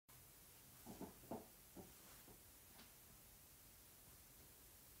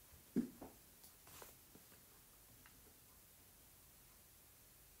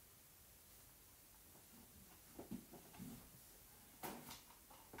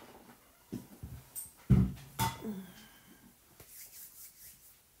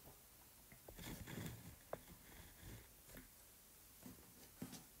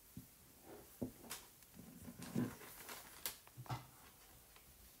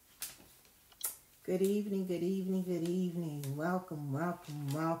Good evening, good evening, good evening. Welcome, welcome,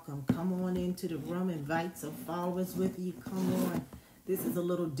 welcome. Come on into the room. Invite some followers with you. Come on. This is a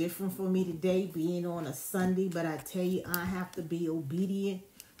little different for me today, being on a Sunday, but I tell you, I have to be obedient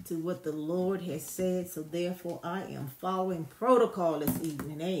to what the Lord has said. So therefore, I am following protocol this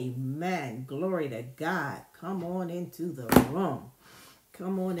evening. Amen. Glory to God. Come on into the room.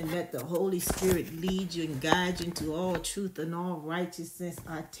 Come on and let the Holy Spirit lead you and guide you into all truth and all righteousness.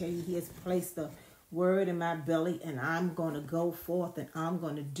 I tell you, He has placed a word in my belly, and I'm going to go forth and I'm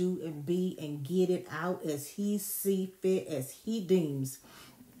going to do and be and get it out as He sees fit, as He deems.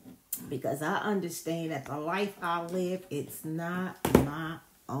 Because I understand that the life I live, it's not my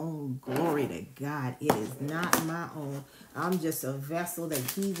own. Glory to God. It is not my own. I'm just a vessel that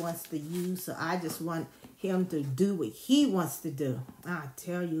He wants to use. So I just want Him to do what He wants to do. I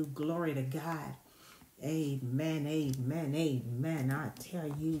tell you, glory to God. Amen, amen, amen. I tell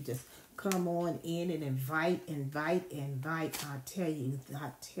you, just come on in and invite. I tell you,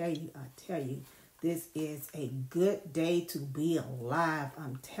 this is a good day to be alive.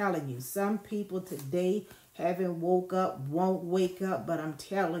 I'm telling you, some people today haven't woke up, won't wake up, but I'm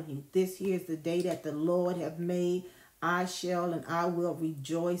telling you, this here is the day that the Lord have made. I shall and I will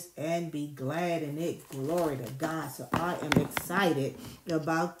rejoice and be glad in it. Glory to God. So I am excited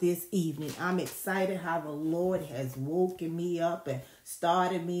about this evening. I'm excited how the Lord has woken me up and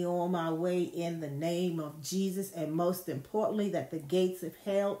started me on my way in the name of Jesus. And most importantly, that the gates of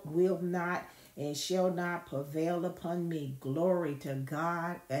hell will not and shall not prevail upon me. Glory to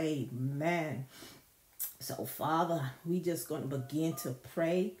God. Amen. So, Father, we just going to begin to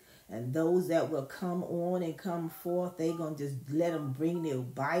pray. And those that will come on and come forth, they're going to just let them bring their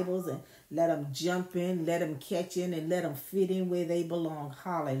Bibles and let them jump in, let them catch in, and let them fit in where they belong.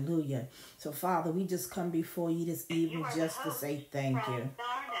 Hallelujah. So, Father, we just come before you this evening just to say thank you.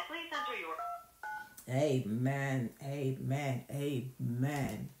 Amen, amen,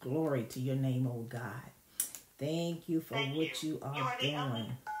 amen. Glory to your name, oh God. Thank you for what you are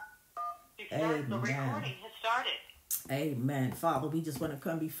doing. Amen. The recording has started. Amen. Father, we just want to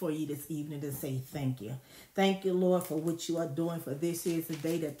come before you this evening to say thank you. Thank you, Lord, for what you are doing. For this is the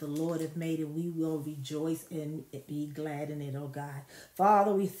day that the Lord has made, and we will rejoice and be glad in it, oh God.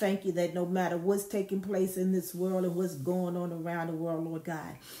 Father, we thank you that no matter what's taking place in this world and what's going on around the world, Lord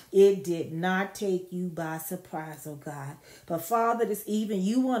God, it did not take you by surprise, oh God. But Father, this evening,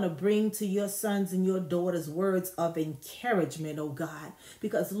 you want to bring to your sons and your daughters words of encouragement, oh God.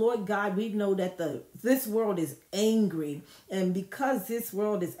 Because, Lord God, we know that this world is angry. And because this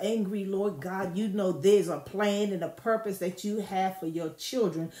world is angry, Lord God, you know there's a plan and a purpose that you have for your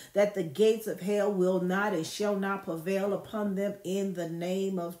children, that the gates of hell will not and shall not prevail upon them in the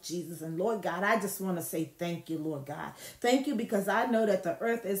name of Jesus. And Lord God, I just want to say thank you, Lord God. Thank you because I know that the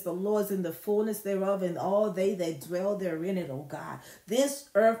earth is the Lord's and the fullness thereof, and all they that dwell therein it, oh God. This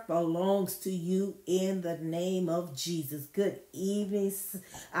earth belongs to you in the name of Jesus. Good evening.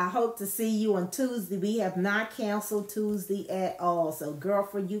 I hope to see you on Tuesday. We have not canceled Tuesday at all. So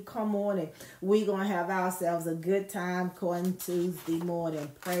girlfriend, you come on and we're going to have ourselves a good time on Tuesday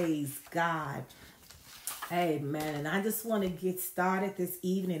morning. Praise God. Amen. And I just want to get started this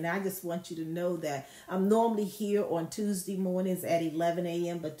evening. I just want you to know that I'm normally here on Tuesday mornings at 11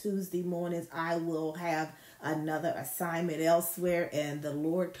 a.m. But Tuesday mornings I will have another assignment elsewhere, and the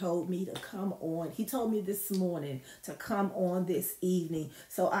Lord told me to come on. He told me this morning to come on this evening.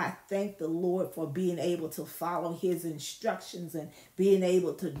 So I thank the Lord for being able to follow His instructions and being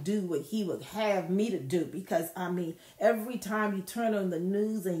able to do what He would have me to do. Because I mean, every time you turn on the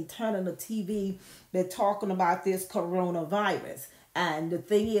news and you turn on the TV, they're talking about this coronavirus. And the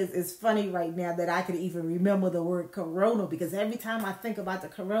thing is, it's funny right now that I can even remember the word corona, because every time I think about the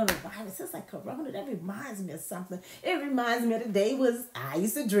coronavirus, it's like corona, that reminds me of something. It reminds me of the day I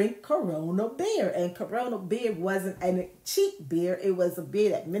used to drink Corona beer, and Corona beer wasn't a cheap beer. It was a beer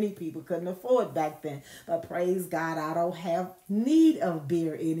that many people couldn't afford back then. But praise God, I don't have need of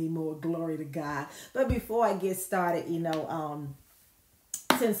beer anymore. Glory to God. But before I get started,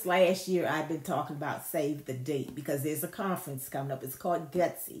 since last year, I've been talking about Save the Date, because there's a conference coming up. It's called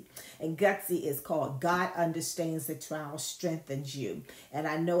Gutsy. And Gutsy is called God Understands the Trial Strengthens You. And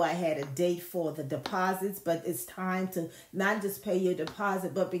I know I had a date for the deposits, but it's time to not just pay your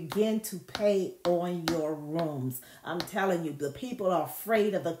deposit, but begin to pay on your rooms. I'm telling you, the people are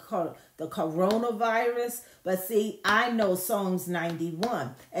afraid of the the coronavirus. But see, I know Psalms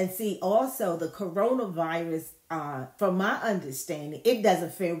 91. And see, also the coronavirus, from my understanding, it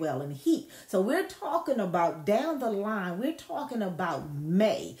doesn't fare well in heat. So we're talking about down the line, we're talking about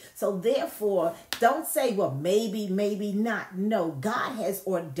May. So therefore, don't say, well, maybe not. No, God has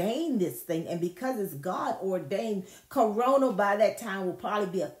ordained this thing. And because it's God ordained, corona by that time will probably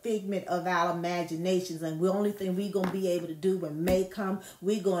be a figment of our imaginations. And the only thing we're going to be able to do when May comes,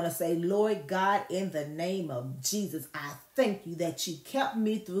 we're going to say, Lord God, in the name of Jesus, I thank you that you kept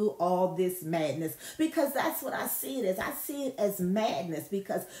me through all this madness, because that's what I see it as. I see it as madness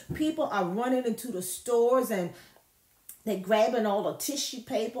because people are running into the stores and they're grabbing all the tissue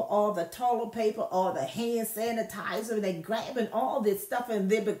paper, all the toilet paper, all the hand sanitizer. They're grabbing all this stuff and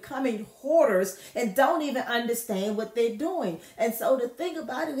they're becoming hoarders and don't even understand what they're doing. And so the thing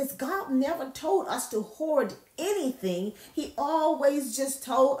about it is God never told us to hoard anything. He always just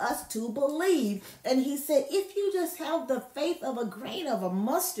told us to believe. And he said, if you just have the faith of a grain of a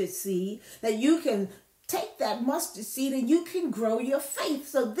mustard seed, that you can take that mustard seed and you can grow your faith.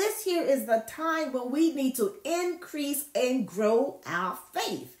 So this here is the time when we need to increase and grow our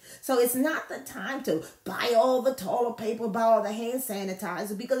faith. So it's not the time to buy all the toilet paper, buy all the hand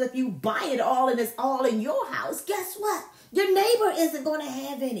sanitizer, because if you buy it all and it's all in your house, guess what? Your neighbor isn't going to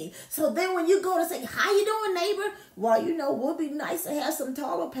have any. So then when you go to say, how you doing, neighbor? Well, you know, it would be nice to have some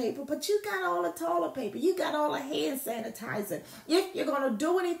toilet paper, but you got all the toilet paper. You got all the hand sanitizer. If you're going to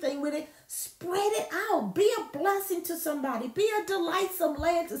do anything with it, spread it out. Be a blessing to somebody. Be a delightsome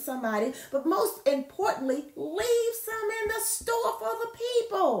land to somebody. But most importantly, leave some in the store for the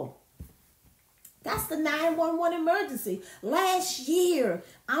people. That's the 911 emergency. Last year,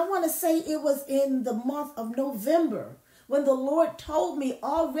 I want to say it was in the month of November, when the Lord told me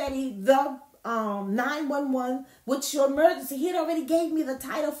already the 911, which your emergency, he had already gave me the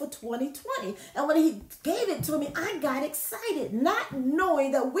title for 2020. And when he gave it to me, I got excited, not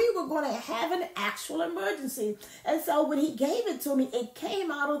knowing that we were going to have an actual emergency. And so when he gave it to me, it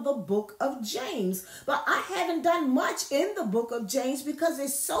came out of the book of James. But I haven't done much in the book of James because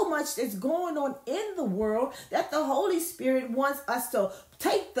there's so much that's going on in the world that the Holy Spirit wants us to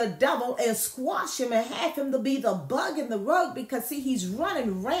take the devil and squash him and have him to be the bug in the rug, because see, he's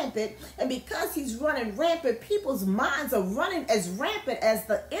running rampant. And because he's running rampant, people's minds are running as rampant as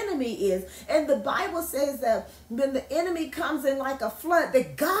the enemy is. And the Bible says that when the enemy comes in like a flood,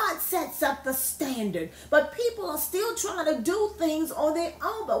 that God sets up the standard. But people are still trying to do things on their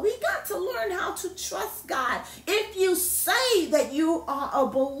own. But we got to learn how to trust God. If you say that you are a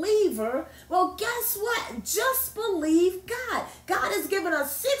believer, well, guess what? Just believe God. God has given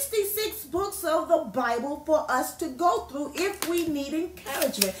us 66 books of the Bible for us to go through if we need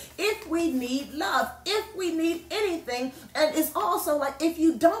encouragement, if we need love, if we need anything. And it's also like, if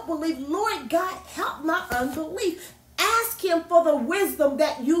you don't believe, Lord God, help my unbelief. Ask him for the wisdom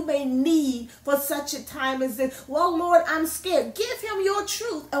that you may need for such a time as this. Well, Lord, I'm scared. Give him your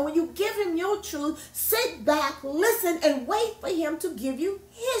truth. And when you give him your truth, sit back, listen, and wait for him to give you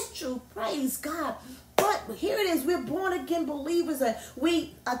his truth. Praise God. But here it is, we're born again believers, and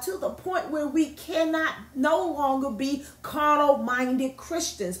we are to the point where we cannot no longer be carnal-minded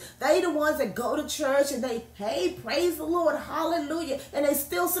Christians. They the ones that go to church and they, hey, praise the Lord, hallelujah, and they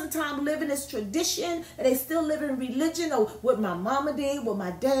still sometimes live in this tradition, and they still live in religion, or what my mama did, what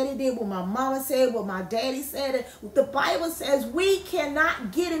my daddy did, what my mama said, what my daddy said. And the Bible says we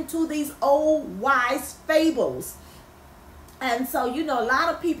cannot get into these old wise fables. And so, you know, a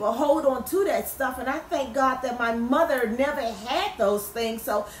lot of people hold on to that stuff. And I thank God that my mother never had those things.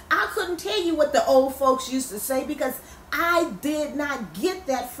 So I couldn't tell you what the old folks used to say, because I did not get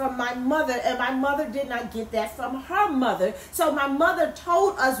that from my mother. And my mother did not get that from her mother. So my mother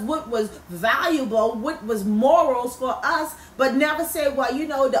told us what was valuable, what was morals for us, but never said, well, you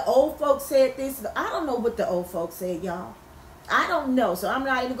know, the old folks said this. I don't know what the old folks said, y'all. I don't know, so I'm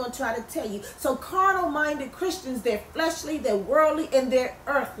not even going to try to tell you. So carnal-minded Christians, they're fleshly, they're worldly, and they're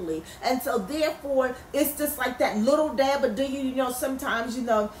earthly. And so therefore, it's just like that little dab of you know, sometimes, you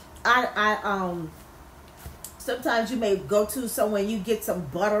know, sometimes you may go to somewhere and you get some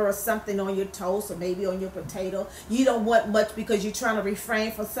butter or something on your toast or maybe on your potato. You don't want much because you're trying to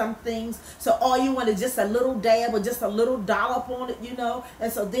refrain from some things. So all you want is just a little dab or just a little dollop on it, you know.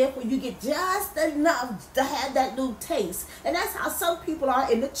 And so therefore you get just enough to have that little taste. And that's how some people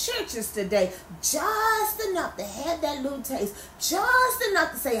are in the churches today. Just enough to have that little taste. Just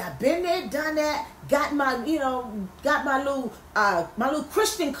enough to say, I've been there, done that. Got my, you know, got my little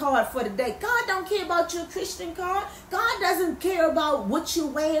Christian card for the day. God don't care about your Christian shopping cart. God doesn't care about what you're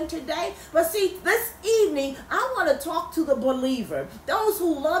wearing today. But see, this evening, I want to talk to the believer, those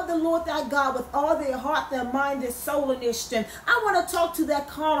who love the Lord thy God with all their heart, their mind, their soul, and their strength. I want to talk to that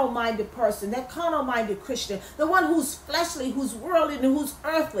carnal-minded person, that carnal-minded Christian, the one who's fleshly, who's worldly, and who's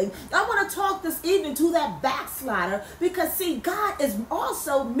earthly. I want to talk this evening to that backslider, because see, God is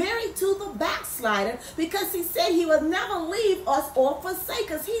also married to the backslider, because he said he will never leave us or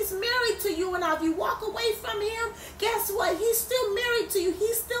forsake us. He's married to you, and if you walk away from him, guess what? He's still married to you.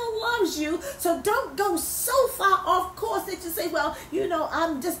 He still loves you. So don't go so far off course that you say, well, you know,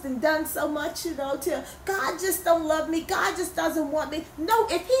 I'm just done so much, you know, till God just don't love me. God just doesn't want me. No,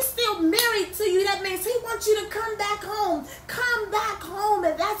 if he's still married to you, that means he wants you to come back home. Come back home,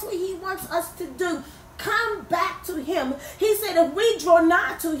 and that's what he wants us to do. Come back to him. He said if we draw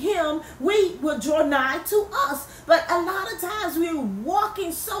nigh to him, we will draw nigh to us. But a lot of times we're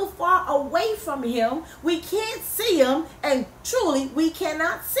walking so far away from him, we can't see him, and truly we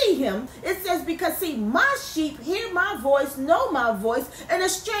cannot see him. It says, because see, my sheep hear my voice, know my voice, and a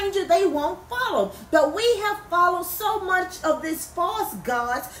stranger they won't follow. But we have followed so much of these false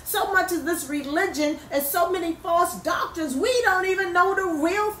gods, so much of this religion, and so many false doctrines, we don't even know the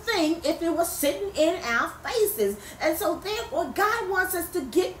real thing if it was sitting in our faces. And so therefore God wants us to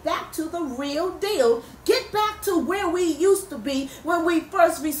get back to the real deal. Get back to where we used to be when we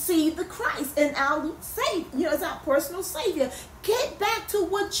first received the Christ and our Savior, you know, as our personal Savior. Get back to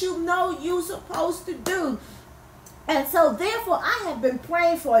what you know you're supposed to do. And so therefore I have been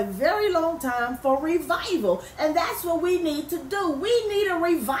praying for a very long time for revival. And that's what we need to do. We need a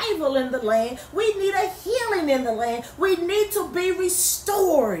revival in the land. We need a healing in the land. We need to be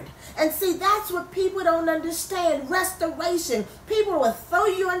restored. And see, that's what people don't understand. Restoration. People will throw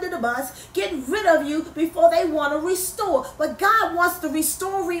you under the bus, get rid of you before they want to restore. But God wants to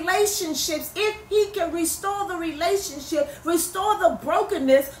restore relationships. If he can restore the relationship, restore the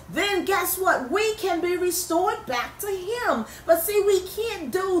brokenness, then guess what? We can be restored back to him. But see, we can't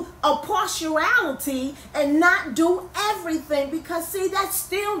do a partiality and not do everything, because see, that's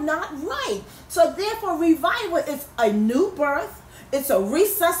still not right. So therefore, revival is a new birth. It's a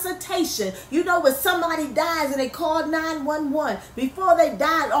resuscitation. You know, when somebody dies and they call 911, before they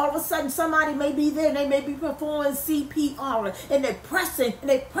die, all of a sudden somebody may be there and they may be performing CPR, and they're pressing and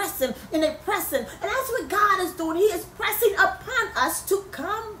they're pressing and they're pressing. And that's what God is doing. He is pressing upon us to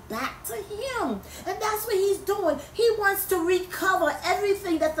come back to him. And that's what he's doing. He wants to recover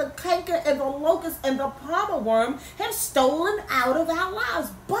everything that the canker and the locust and the palmer worm have stolen out of our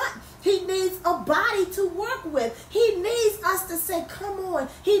lives. But he needs a body to work with. He needs us to say, come on.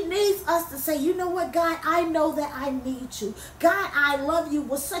 He needs us to say, you know what, God, I know that I need you. God, I love you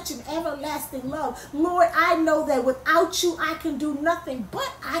with such an everlasting love. Lord, I know that without you, I can do nothing,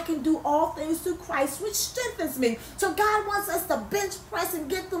 but I can do all things through Christ, which strengthens me. So God wants us to bench press and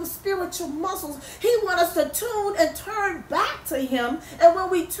get them spiritual muscles. He wants us to tune and turn back to him. And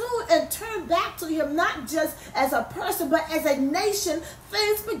when we tune and turn back to him, not just as a person, but as a nation,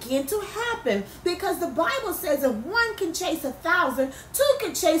 things begin to happen. Because the Bible says if one can chase 1,000, two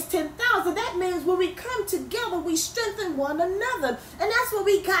can chase 10,000. That means when we come together, we strengthen one another. And that's what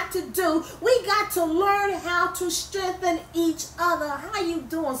we got to do. We got to learn how to strengthen each other. How you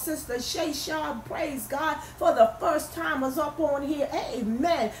doing, Sister Shay Shaw? Praise God for the first timers up on here.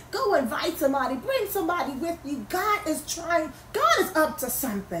 Amen. Go invite somebody. Bring somebody with you. God is trying. God is up to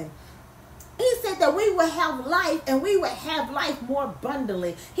something. He said that we would have life, and we would have life more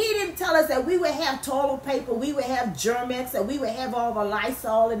abundantly. He didn't tell us that we would have toilet paper, we would have Germex, and we would have all the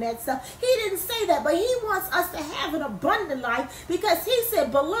Lysol and that stuff. He didn't say that, but he wants us to have an abundant life, because he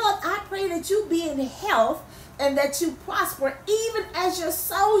said, beloved, I pray that you be in health and that you prosper even as your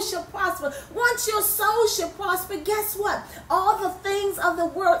soul shall prosper. Once your soul shall prosper, guess what? All the things of the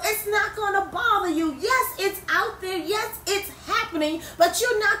world, it's not going to bother you. Yes, it's out there. Yes, it's happening. But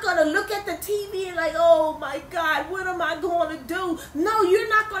you're not going to look at the TV and like, oh my God, what am I going to do? No, you're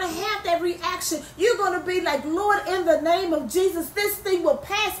not going to have that reaction. You're going to be like, Lord, in the name of Jesus, this thing will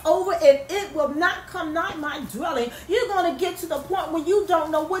pass over and it will not come nigh my dwelling. You're going to get to the point where you don't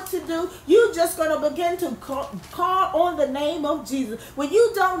know what to do. You're just going to begin to call on the name of Jesus. When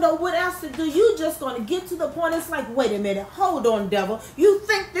you don't know what else to do, you just going to get to the point. It's like, wait a minute, hold on, devil. You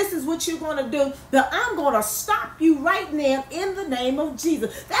think this is what you're going to do, but I'm going to stop you right now in the name of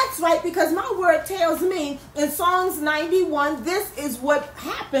Jesus. That's right, because my word tells me in Psalms 91, this is what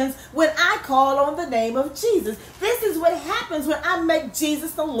happens when I call on the name of Jesus. This is what happens when I make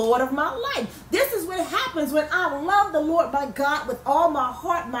Jesus the Lord of my life. This is what happens when I love the Lord my God with all my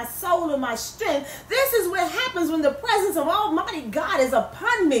heart, my soul, and my strength. This is what happens when the presence of Almighty God is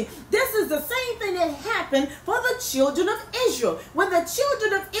upon me. This is the same thing that happened for the children of Israel. When the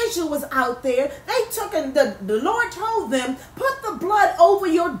children of Israel was out there, they took and the Lord told them, put the blood over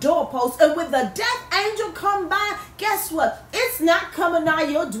your doorpost, and when the death angel come by, guess what? It's not coming nigh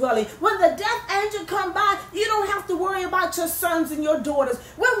your dwelling. When the death angel come by, you don't have to worry about your sons and your daughters.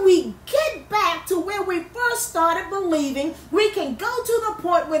 When we get back to where we first started believing, we can go to the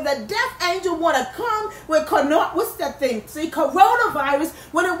point where the death angel want to come with what's that thing? See, coronavirus,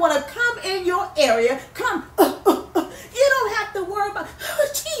 when it want to come in your area, come. You don't have to worry about,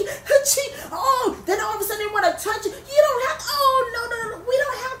 then all of a sudden they want to touch you. You don't have, no. We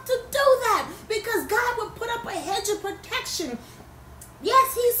don't have to do that because God will put up a hedge of protection.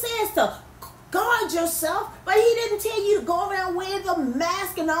 Yes, he says to guard yourself, but he didn't tell you to go around wearing the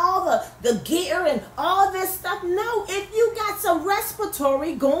mask and all the gear and all this stuff. No, if you got some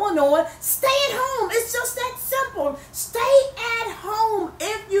respiratory going on, stay at home. It's just that simple. Stay at home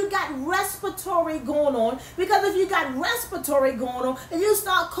if you got respiratory going on, because if you got respiratory going on and you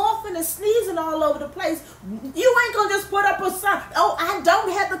start coughing and sneezing all over the place, you ain't gonna just put up a sign. Oh, I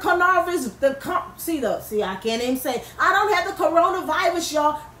don't have the coronavirus. I can't even say I don't have the coronavirus,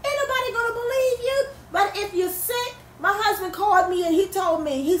 y'all. Ain't nobody gonna believe you. But if you're sick, my husband called me and he told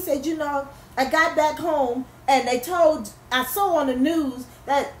me, he said, I got back home and I saw on the news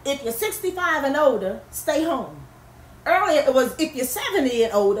that if you're 65 and older, stay home. Earlier it was if you're 70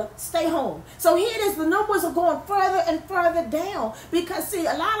 and older, stay home. So here it is, the numbers are going further and further down because see,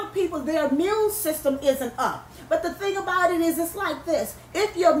 a lot of people, their immune system isn't up. But the thing about it is, it's like this.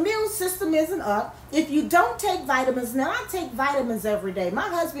 If your immune system isn't up, if you don't take vitamins, now I take vitamins every day. My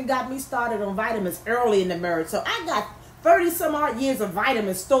husband got me started on vitamins early in the marriage. So I got 30 some odd years of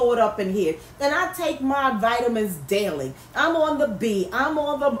vitamins stored up in here. And I take my vitamins daily. I'm on the B. I'm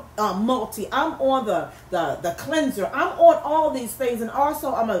on the multi. I'm on the cleanser. I'm on all these things. And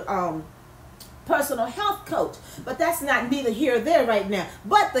also I'm a personal health coach, but that's not neither here or there right now.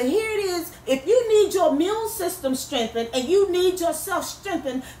 But here it is, if you need your immune system strengthened and you need yourself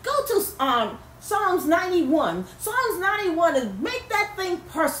strengthened, go to Psalms 91. Psalms 91 is make that thing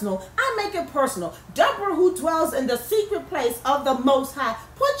personal. I make it personal. Deborah, who dwells in the secret place of the Most High,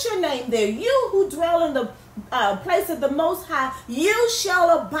 put your name there. You who dwell in the place of the Most High, you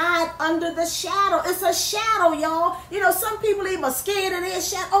shall abide under the shadow. It's a shadow, y'all. Some people even are scared of their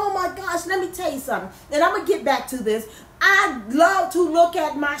shadow. Oh my gosh, let me tell you something. And I'm going to get back to this. I love to look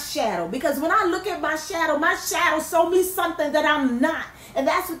at my shadow because when I look at my shadow show me something that I'm not. And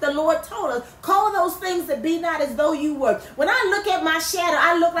that's what the Lord told us. Call those things that be not as though you were. When I look at my shadow,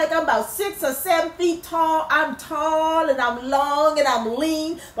 I look like I'm about 6 or 7 feet tall. I'm tall and I'm long and I'm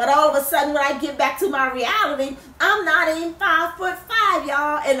lean. But all of a sudden, when I get back to my reality, I'm not even 5'5",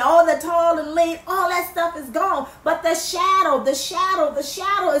 y'all. And all the tall and lean, all that stuff is gone. But the shadow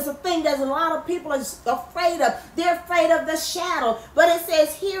is a thing that a lot of people are afraid of. They're afraid of the shadow. But it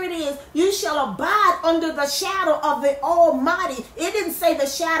says, here it is, you shall abide under the shadow of the Almighty. It didn't say the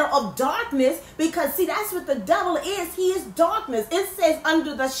shadow of darkness, because see, that's what the devil is. He is darkness. It says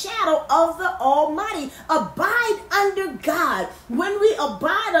under the shadow of the Almighty. Abide under God. When we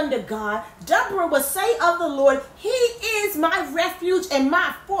abide under God, Deborah will say of the Lord, he is my refuge and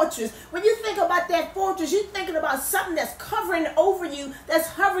my fortress. When you think about that fortress, you're thinking about something that's covering over you, that's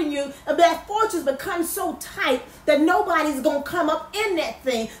hovering you, and that fortress becomes so tight that nobody's going to come up in that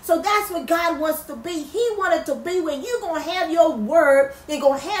thing. So that's what God wants to be. He wanted to be where you're going to have your word, you're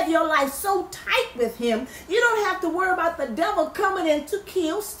going to have your life so tight with him, you don't have to worry about the devil coming in to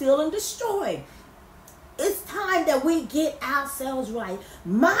kill, steal, and destroy. It's time that we get ourselves right.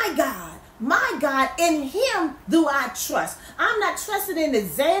 My God, in him do I trust. I'm not trusting in the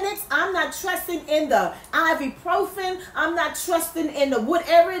Xanax. I'm not trusting in the ibuprofen. I'm not trusting in the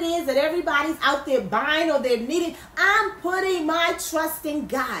whatever it is that everybody's out there buying or they're needing. I'm putting my trust in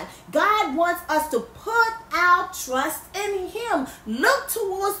God. God wants us to put our trust in him. Look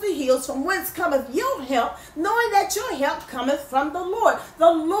towards the hills from whence cometh your help, knowing that your help cometh from the Lord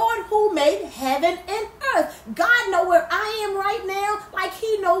who made heaven and earth. God know where I am right now, like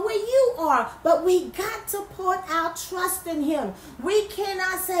he know where you are. But we got to put our trust in him. We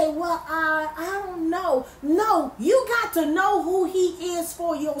cannot say, well, I don't know. No, you got to know who he is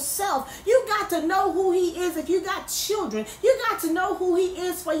for yourself. You got to know who he is. If you got children, you got to know who he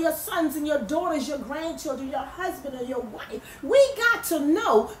is for your sons and your daughters, your grandchildren, your husband or your wife. We got to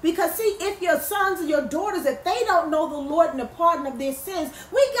know, because see, if your sons and your daughters, if they don't know the Lord and the pardon of their sins,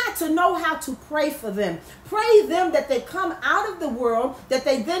 we got to know how to pray for them. Pray them that they come out of the world, that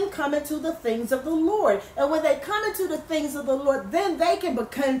they then come into the things of the Lord. And when they come into the things of the Lord, then they can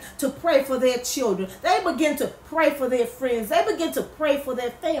begin to pray for their children. They begin to pray for their friends. They begin to pray for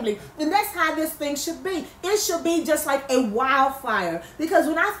their family. And that's how this thing should be. It should be just like a wildfire. Because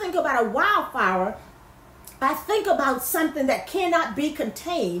when I think about a wildfire, I think about something that cannot be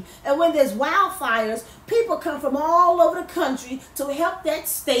contained. And when there's wildfires, people come from all over the country to help that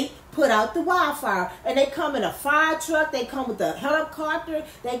state put out the wildfire. And they come in a fire truck, they come with a helicopter,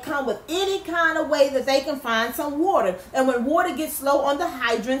 they come with any kind of way that they can find some water. And when water gets low on the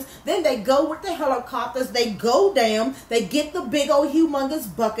hydrants, then they go with the helicopters, they go down, they get the big old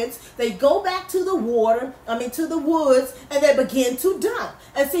humongous buckets, they go back to the to the woods, and they begin to dump.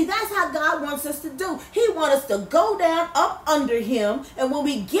 And see, that's how God wants us to do. He wants us to go down up under him, and when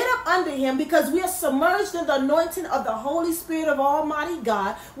we get up under him, because we are submerged in the anointing of the Holy Spirit of Almighty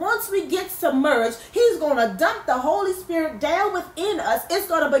God, once we get submerged, he's going to dump the Holy Spirit down within us. It's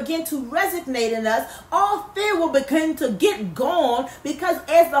going to begin to resonate in us. All fear will begin to get gone, because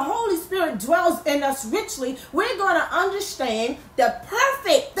as the Holy Spirit dwells in us richly, we're going to understand that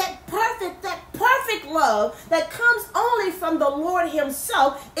perfect love that comes only from the Lord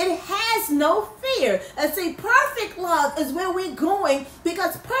himself. It has no fear. And see, perfect love is where we're going,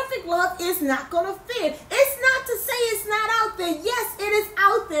 because perfect love is not going to fear. It's not to say it's not out there. Yes, it is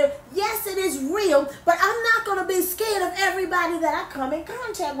out there. Yes, it is real, but I'm not going to be scared of everybody that I come in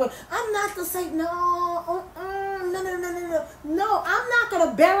contact with. I'm not to say, no, I'm not going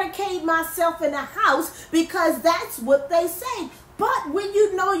to barricade myself in a house, because that's what they say. But when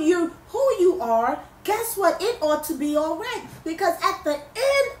you know who you are, guess what? It ought to be all right. Because at the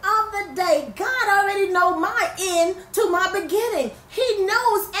end of the day, God already knows my end to my beginning. He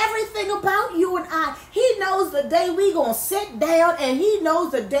knows everything about you and I. He knows the day we going to sit down, and he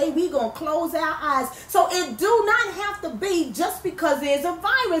knows the day we going to close our eyes. So it do not have to be just because there's a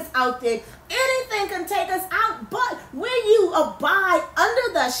virus out there. Anything can take us out, but when you abide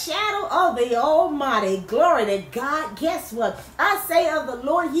under the shadow of the Almighty, glory to God, guess what? I say of the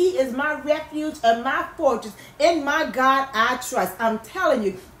Lord, he is my refuge and my fortress. In my God I trust. I'm telling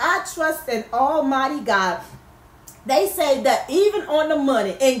you, I trust in Almighty God. They say that even on the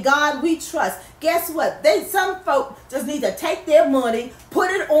money, in God we trust. Guess what? Some folk just need to take their money,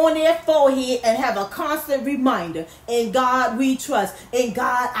 put it on their forehead, and have a constant reminder. In God we trust. In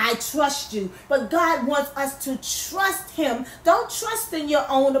God I trust you. But God wants us to trust him. Don't trust in your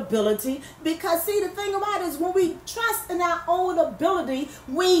own ability. Because see, the thing about it is, when we trust in our own ability,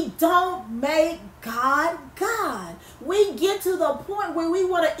 we don't make God God. We get to the point where we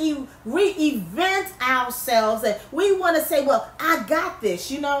want to reinvent ourselves, and we want to say, well, I got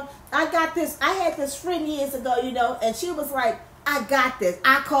this, I got this. I had this friend years ago, and she was like, I got this.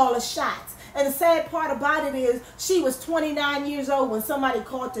 I call the shots. And the sad part about it is, she was 29 years old when somebody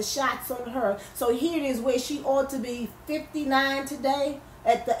called the shots on her. So here it is, where she ought to be 59 today.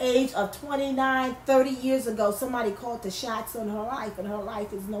 At the age of 29, 30 years ago, somebody called the shots on her life, and her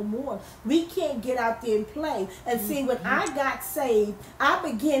life is no more. We can't get out there and play. And see, when I got saved, I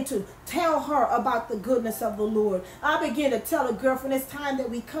began to tell her about the goodness of the Lord. I began to tell her, girlfriend, it's time that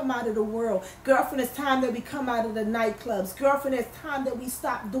we come out of the world. Girlfriend, it's time that we come out of the nightclubs. Girlfriend, it's time that we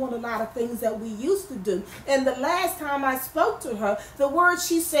stop doing a lot of things that we used to do. And the last time I spoke to her, the word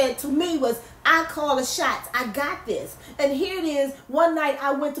she said to me was, I call the shots. I got this. And here it is. One night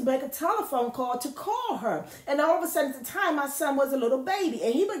I went to make a telephone call to call her. And all of a sudden, at the time, my son was a little baby.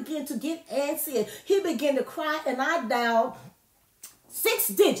 And he began to get antsy. He began to cry. And I dialed 6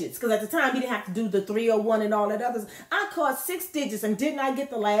 digits. Because at the time, he didn't have to do the 301 and all that others. I called 6 digits and did not get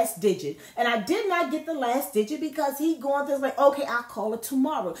the last digit. And I did not get the last digit because he going through like, okay, I'll call her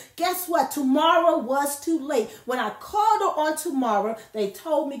tomorrow. Guess what? Tomorrow was too late. When I called her on tomorrow, they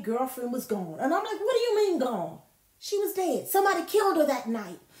told me girlfriend was gone. And I'm like, what do you mean gone? She was dead. Somebody killed her that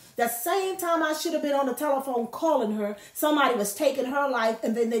night. The same time I should have been on the telephone calling her, somebody was taking her life,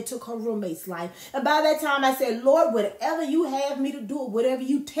 and then they took her roommate's life. And by that time I said, Lord, whatever you have me to do, whatever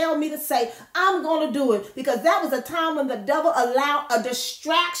you tell me to say, I'm going to do it. Because that was a time when the devil allowed a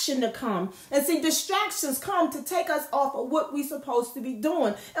distraction to come. And see, distractions come to take us off of what we're supposed to be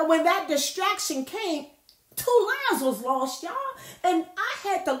doing. And when that distraction came, 2 lives was lost, y'all. And I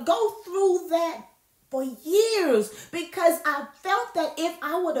had to go through that for years, because I felt that if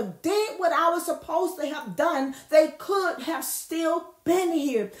I would have did what I was supposed to have done, they could have still been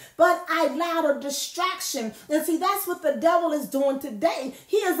here, but I allowed a distraction. And see, that's what the devil is doing today.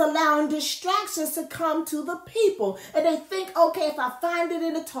 He is allowing distractions to come to the people. And they think, okay, if I find it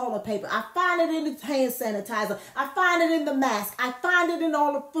in the toilet paper, I find it in the hand sanitizer, I find it in the mask, I find it in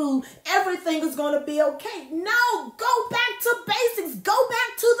all the food, everything is going to be okay. No, go back to basics. Go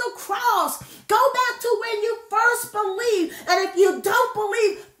back to the cross. Go back to when you first believed. And if you don't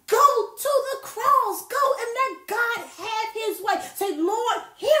believe, go to the cross. Go and let God have his way. Say, Lord,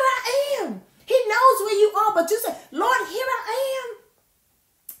 here I am. He knows where you are, but you say, Lord, here I am.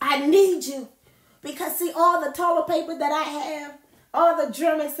 I need you. Because see, all the toilet paper that I have, all the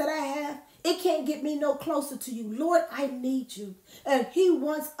Germans that I have, it can't get me no closer to you. Lord, I need you. And he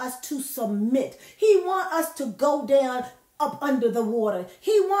wants us to submit. He wants us to go down up under the water.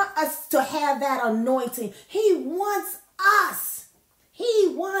 He wants us to have that anointing. He wants us.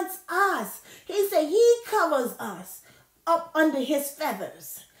 He wants us. He said he covers us up under his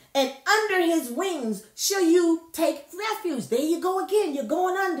feathers. And under his wings shall you take refuge. There you go again. You're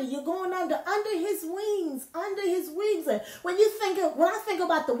going under his wings, under his wings. And when I think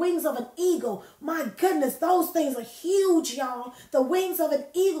about the wings of an eagle, my goodness, those things are huge, y'all. The wings of an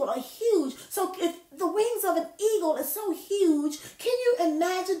eagle are huge. So if the wings of an eagle is so huge, can you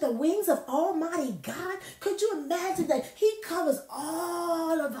imagine the wings of Almighty God? Could you imagine that he covers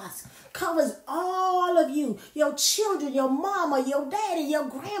all of us, covers all of you, your children, your mama, your daddy, your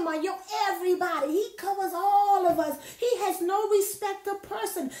grandma, your everybody. He covers all of us. He has no respect of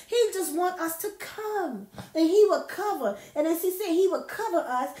person. He just wants us to come, and he will cover. And as he said, he will cover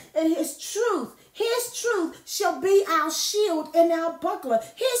us in his truth. His truth shall be our shield and our buckler.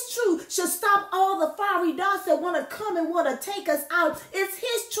 His truth shall stop all the fiery darts that want to come and want to take us out. It's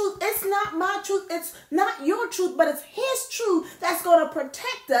his truth. It's not my truth. It's not your truth, but it's his truth that's going to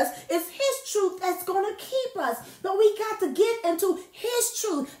protect us. It's his truth that's going to keep us. But we got to get into his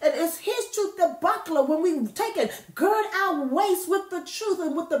truth. And it's his truth, the buckler, when we take it, gird our waist with the truth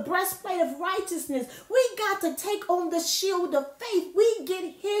and with the breastplate of righteousness. We got to take on the shield of faith. We get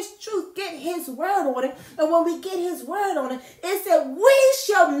his truth, get his word on it. And when we get his word on it, it said, we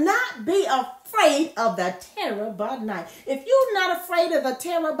shall not be afraid of the terror by night. If you're not afraid of the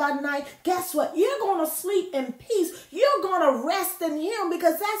terror by night, guess what? You're going to sleep in peace. You're going to rest in him,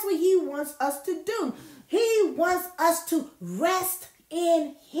 because that's what he wants us to do. He wants us to rest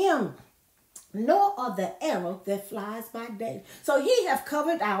in him, nor of the arrow that flies by day. So he have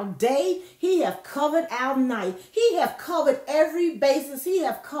covered our day. He have covered our night. He have covered every basis. He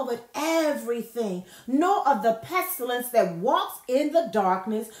have covered everything. Nor of the pestilence that walks in the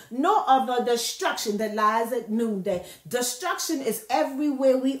darkness, nor of the destruction that lies at noonday. Destruction is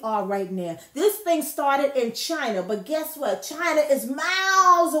everywhere we are right now. This thing started in China, but guess what? China is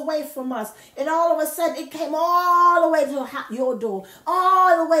miles away from us. And all of a sudden, it came all the way to your door,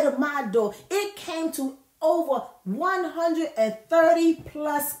 all the way to my door. It came to over 130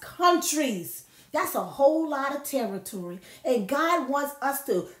 plus countries. That's a whole lot of territory. And God wants us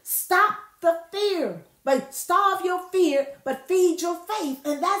to stop the fear. But starve your fear, but feed your faith.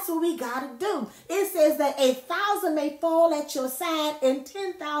 And that's what we got to do. It says that 1,000 may fall at your side and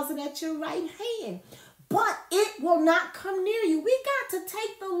 10,000 at your right hand, but it will not come near you. We got to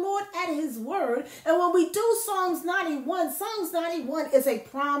take the Lord at his word. And when we do Psalms 91 is a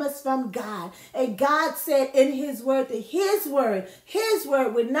promise from God. And God said in his word that his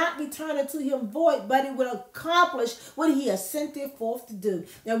word would not return unto him void, but it would accomplish what he has sent it forth to do.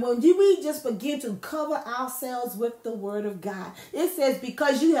 And when we just begin to cover ourselves with the word of God, it says,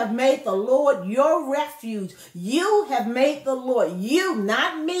 because you have made the Lord your refuge. You have made the Lord. You,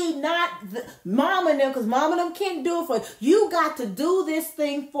 not me, not mom and them, because mom and them can't do it for you. You got to do this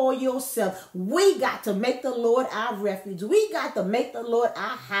thing for yourself. We got to make the Lord our refuge. We got to make the Lord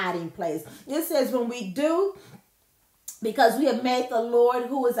our hiding place. It says when we do, because we have made the Lord,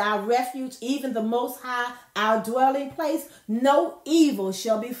 who is our refuge, even the Most High, our dwelling place, no evil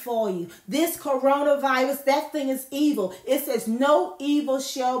shall befall you. This coronavirus, that thing is evil. It says no evil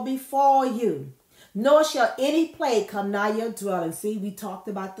shall befall you, nor shall any plague come nigh your dwelling. See, we talked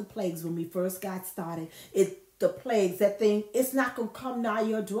about the plagues when we first got started. The plagues, that thing, it's not going to come nigh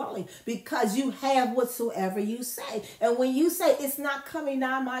your dwelling, because you have whatsoever you say. And when you say it's not coming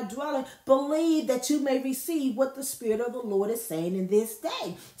nigh my dwelling, believe that you may receive what the Spirit of the Lord is saying in this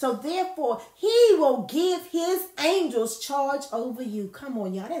day. So therefore, he will give his angels charge over you. Come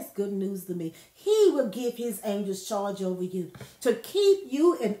on, y'all. That's good news to me. He will give his angels charge over you to keep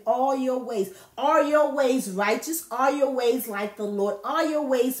you in all your ways. Are your ways righteous? Are your ways like the Lord? Are your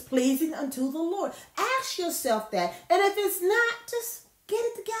ways pleasing unto the Lord? Ask yourself that. And if it's not, just get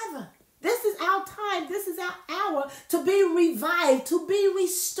it together. This is our time. This is our hour to be revived, to be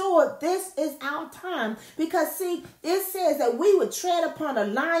restored. This is our time. Because see, it says that we would tread upon a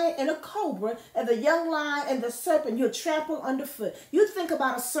lion and a cobra, and the young lion and the serpent you'll trample underfoot. You think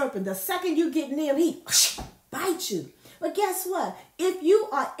about a serpent. The second you get near him, he bites you. But guess what? If you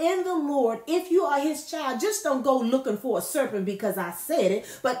are in the Lord, if you are his child, just don't go looking for a serpent because I said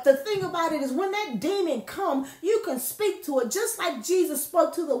it. But the thing about it is when that demon come, you can speak to it. Just like Jesus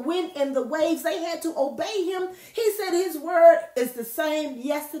spoke to the wind and the waves, they had to obey him. He said his word is the same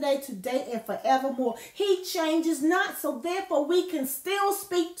yesterday, today, and forevermore. He changes not. So therefore we can still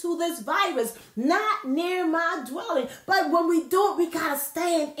speak to this virus, not near my dwelling. But when we do it, we got to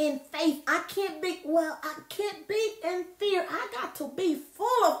stand in faith. I can't be in fear. I got to be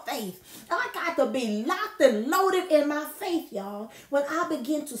full of faith. I got to be locked and loaded in my faith, y'all. When I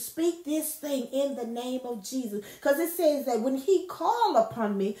begin to speak this thing in the name of Jesus. Because it says that when he call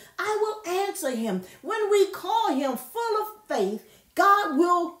upon me, I will answer him. When we call him full of faith, God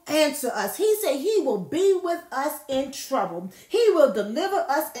will answer us. He said he will be with us in trouble. He will deliver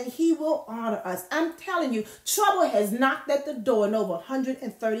us and he will honor us. I'm telling you, trouble has knocked at the door in over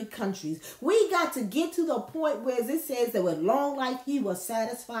 130 countries. We got to get to the point where it says that with long life, he will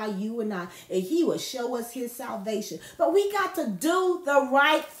satisfy you and I, and he will show us his salvation. But we got to do the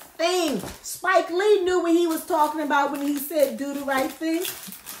right thing. Spike Lee knew what he was talking about when he said do the right thing.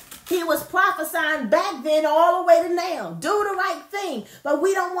 He was prophesying back then all the way to now. Do the right thing. But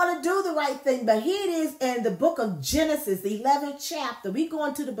we don't want to do the right thing. But here it is in the book of Genesis, the 11th chapter. We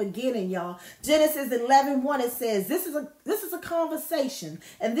going to the beginning, y'all. Genesis 11:1, it says, this is a conversation.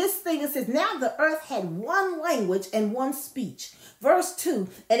 And this thing, it says, now the earth had one language and one speech. Verse 2,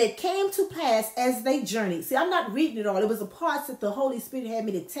 and it came to pass as they journeyed. See, I'm not reading it all. It was the parts that the Holy Spirit had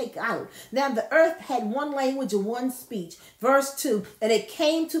me to take out. Now the earth had one language and one speech. Verse 2, and it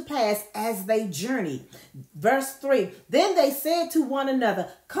came to pass as they journeyed. Verse 3, then they said to one another,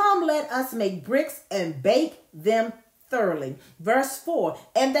 come, let us make bricks and bake them thoroughly. Verse 4,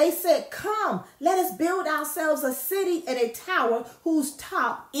 and they said, come, let us build ourselves a city and a tower whose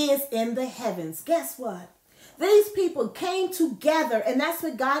top is in the heavens. Guess what? These people came together, and that's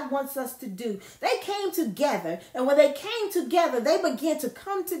what God wants us to do. They came together, and when they came together, they began to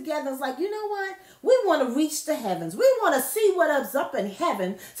come together. It's like, you know what? We want to reach the heavens. We want to see what is up in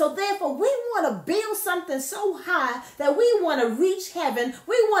heaven. So therefore, we want to build something so high that we want to reach heaven.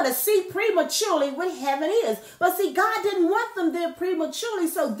 We want to see prematurely what heaven is. But see, God didn't want them there prematurely.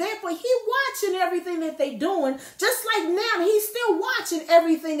 So therefore, He's watching everything that they're doing. Just like now, He's still watching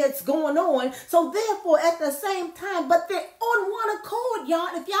everything that's going on. So therefore, at the same time, but they're on one accord,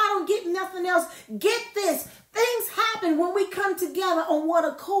 y'all. If y'all don't get nothing else, get this. Things happen when we come together on one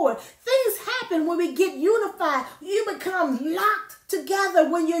accord. Things happen when we get unified. You become locked together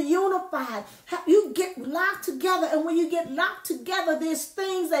when you're unified. You get locked together, and when you get locked together, there's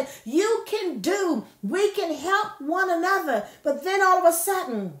things that you can do. We can help one another. But then all of a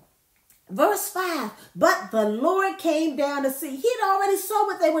sudden, verse 5, but the Lord came down to see. He'd already saw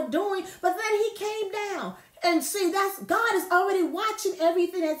what they were doing, but then He came down. And see, God is already watching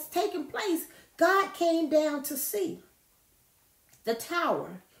everything that's taking place. God came down to see the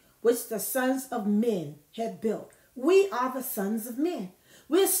tower which the sons of men had built. We are the sons of men.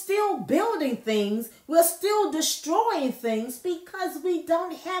 We're still building things. We're still destroying things because we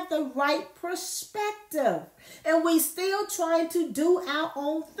don't have the right perspective. And we still trying to do our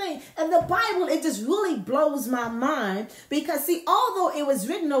own thing. And the Bible, it just really blows my mind because, see, although it was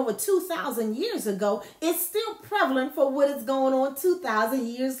written over 2,000 years ago, it's still prevalent for what is going on 2,000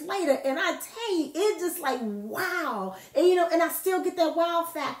 years later. And I tell you, it's just like, wow. And, and I still get that wow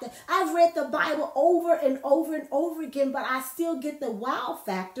factor. I've read the Bible over and over and over again, but I still get the wow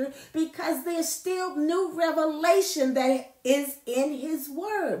factor because there's still new revelation that is in His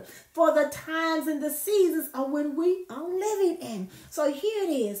word for the times and the seasons of when we are living in. So here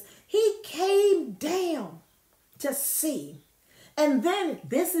it is. He came down to see. And then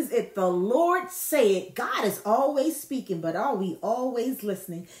this is it. The Lord said, God is always speaking, but are we always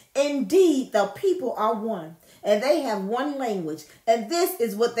listening? Indeed, the people are one, and they have one language. And this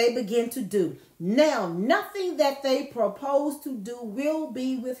is what they begin to do. Now, nothing that they propose to do will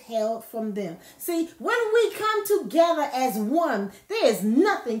be withheld from them. See, when we come together as one, there is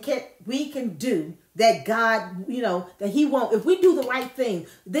nothing we can do that God, that He won't. If we do the right thing,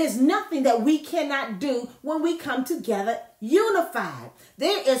 there's nothing that we cannot do when we come together unified.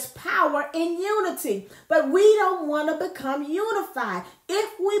 There is power in unity, but we don't want to become unified.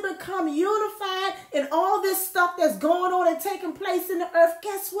 If we become unified in all this stuff that's going on and taking place in the earth,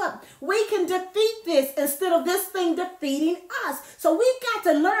 guess what? We can defeat this instead of this thing defeating us. So we got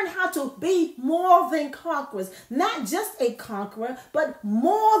to learn how to be more than conquerors. Not just a conqueror, but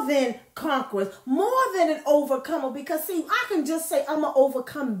more than conquerors, more than an overcomer. Because see, I can just say I'm going to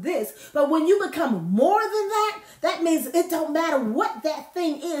overcome this. But when you become more than that, that means it don't matter what that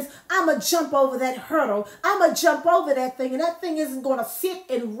thing is. I'm going to jump over that hurdle. I'm going to jump over that thing. And that thing isn't going to sit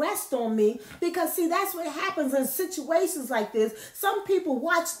and rest on me. Because see, that's what happens in situations like this. Some people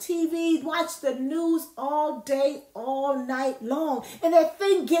watch TV, watch the news all day, all night long. And that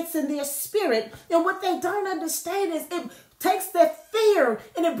thing gets in their spirit. And what they don't understand is it takes that fear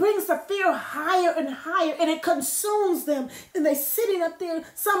and it brings the fear higher and higher and it consumes them. And they sitting up there.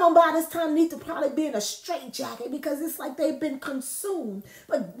 Some of them by this time need to probably be in a straitjacket because it's like they've been consumed.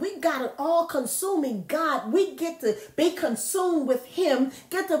 But we got an all-consuming God. We get to be consumed with him,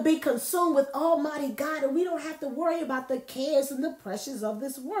 get to be consumed with Almighty God, and we don't have to worry about the cares and the pressures of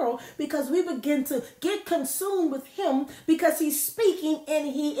this world because we begin to get consumed with him because he's speaking and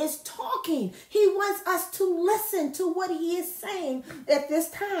he is talking. He wants us to listen to what he is saying at this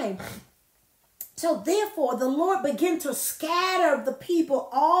time. So therefore, the Lord began to scatter the people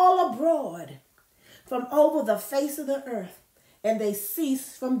all abroad from over the face of the earth, and they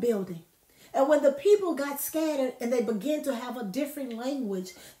ceased from building. And when the people got scattered and they began to have a different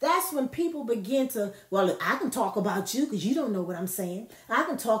language, that's when people begin to, well, I can talk about you because you don't know what I'm saying. I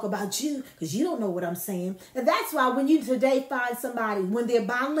can talk about you because you don't know what I'm saying. And that's why when you today find somebody, when they're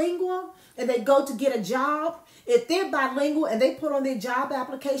bilingual and they go to get a job, if they're bilingual and they put on their job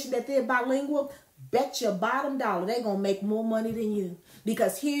application that they're bilingual, bet your bottom dollar they're going to make more money than you.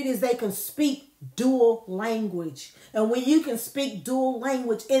 Because here it is, they can speak dual language. And when you can speak dual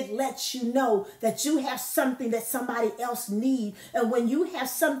language, it lets you know that you have something that somebody else needs. And when you have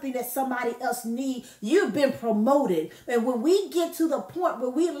something that somebody else needs, you've been promoted. And when we get to the point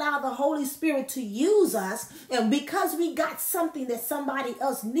where we allow the Holy Spirit to use us, and because we got something that somebody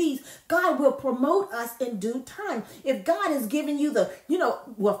else needs, God will promote us in due time. If God is giving you the,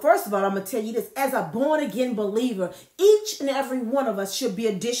 well, first of all, I'm going to tell you this, as a born again believer, each and every one of us should be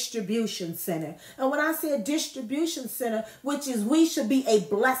a distribution center. And when I say a distribution center, which is we should be a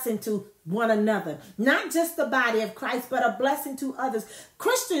blessing to one another, not just the body of Christ, but a blessing to others.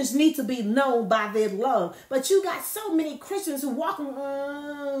 Christians need to be known by their love, but you got so many Christians who walk,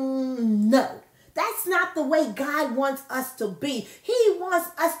 no. That's not the way God wants us to be. He wants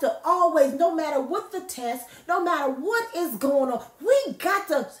us to always, no matter what the test, no matter what is going on, we got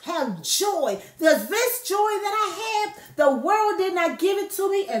to have joy. There's this joy that I have. The world did not give it to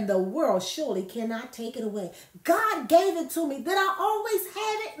me, and the world surely cannot take it away. God gave it to me. Did I always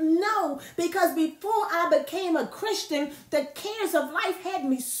have it? No, because before I became a Christian, the cares of life had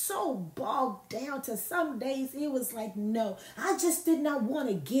me so bogged down to some days it was like, no, I just did not want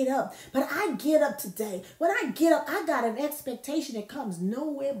to get up. But I get up today. When I get up, I got an expectation that comes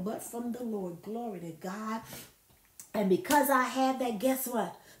nowhere but from the Lord. Glory to God. And because I have that, guess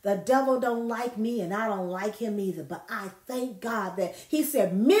what? The devil don't like me and I don't like him either. But I thank God that he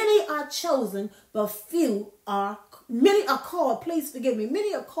said many are chosen, but many are called. Please forgive me.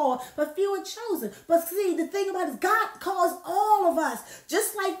 Many are called, but few are chosen. But see, the thing about it is God calls all of us.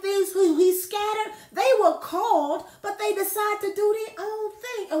 Just like these who he scattered, they were called, but they decide to do their own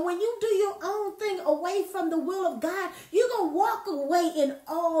thing. And when you do your own thing away from the will of God, you're going to walk away in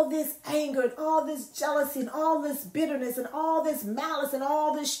all this anger and all this jealousy and all this bitterness and all this malice and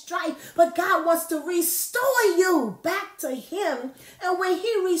all this strife. But God wants to restore you back to him. And when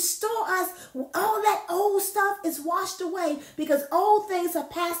he restores us, all that old stuff is washed away, because old things have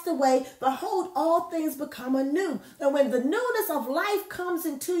passed away. Behold, all things become anew. And when the newness of life comes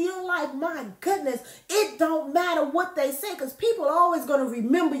into your life, my goodness, it don't matter what they say, because people are always going to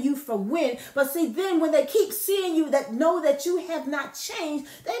remember you from when. But see, then when they keep seeing you, that know that you have not changed,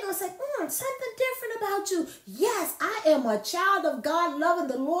 they're going to say, something different about you. Yes, I am a child of God, loving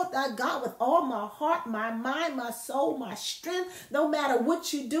the Lord thy God with all my heart, my mind, my soul, my strength. No matter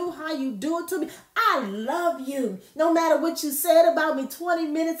what you do, how you do it to me, I love you. No matter what you said about me 20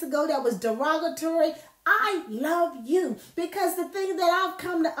 minutes ago that was derogatory, I love you. Because the thing that I've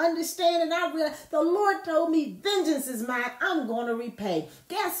come to understand, and I realize the Lord told me, vengeance is mine, I'm going to repay.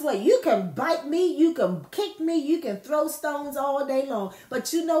 Guess what? You can bite me, you can kick me, you can throw stones all day long.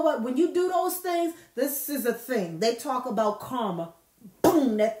 But you know what? When you do those things, this is a thing. They talk about karma.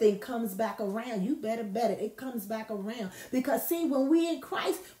 boom, that thing comes back around. You better bet it. It comes back around. Because see, when we in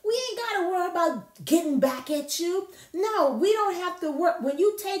Christ, we ain't got to worry about getting back at you. No, we don't have to work. When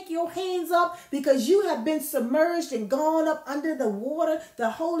you take your hands up because you have been submerged and gone up under the water, the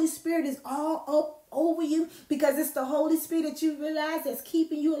Holy Spirit is all up over you, because it's the Holy Spirit that you realize that's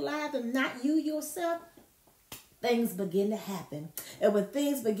keeping you alive and not you yourself. Things begin to happen. And when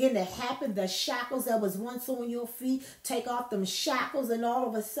things begin to happen, the shackles that was once on your feet, take off them shackles, and all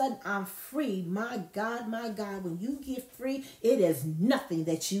of a sudden I'm free. My God, when you get free, it is nothing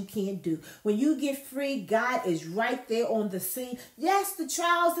that you can't do. When you get free, God is right there on the scene. Yes, the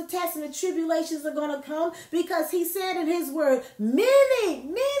trials, the tests, and the tribulations are going to come, because he said in his word, many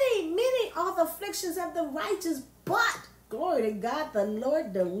are the afflictions of the righteous, but glory to God, the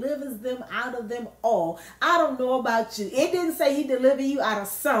Lord delivers them out of them all. I don't know about you. It didn't say he delivered you out of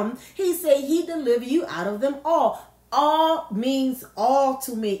some. He said he delivered you out of them all. All means all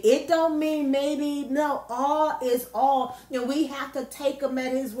to me. It don't mean maybe. No, all is all. And we have to take him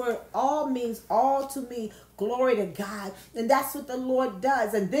at his word. All means all to me. Glory to God. And that's what the Lord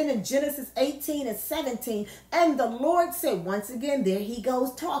does. And then in Genesis 18 and 17, and the Lord said, once again, there he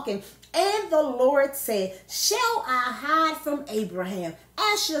goes talking. And the Lord said, shall I hide from Abraham?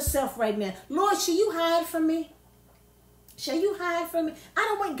 Ask yourself right now, Lord, shall you hide from me? Shall you hide from me? I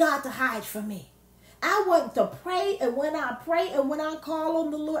don't want God to hide from me. I want to pray, and when I pray and when I call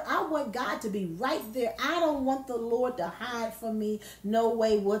on the Lord, I want God to be right there. I don't want the Lord to hide from me, no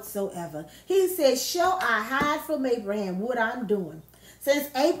way whatsoever. He says, shall I hide from Abraham what I'm doing?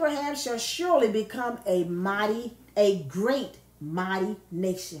 Since Abraham shall surely become a great, mighty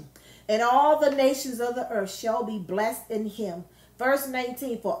nation, and all the nations of the earth shall be blessed in him. Verse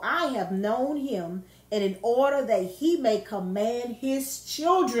 19, for I have known him, and in order that he may command his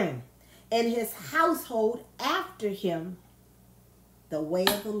children and his household after him the way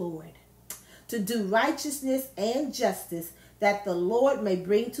of the Lord, to do righteousness and justice, that the Lord may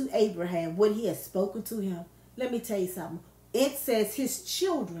bring to Abraham what he has spoken to him. Let me tell you something. It says his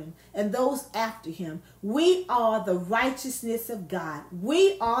children and those after him. We are the righteousness of God.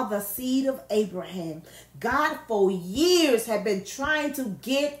 We are the seed of Abraham. God for years have been trying to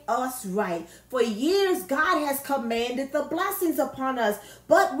get us right. For years, God has commanded the blessings upon us,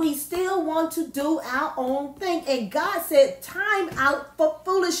 but we still want to do our own thing. And God said, time out for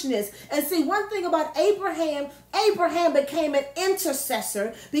foolishness. And see, one thing about Abraham became an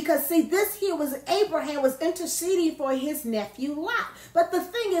intercessor, because see, this here was Abraham was interceding for his nephew Lot. But the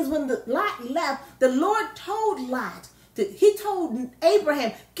thing is, when Lot left, the Lord told Lot, he told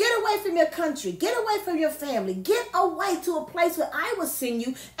Abraham, get away from your country, get away from your family, get away to a place where I will send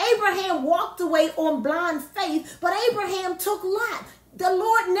you. Abraham walked away on blind faith, but Abraham took Lot. The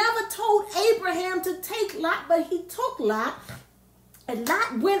Lord never told Abraham to take Lot, but he took Lot. And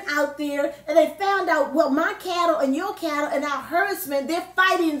Lot went out there, and they found out, well, my cattle and your cattle and our herdsmen, they're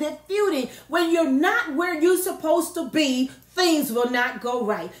fighting, they're feuding. When you're not where you're supposed to be, things will not go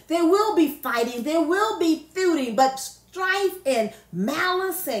right. There will be fighting, there will be feuding, but strife and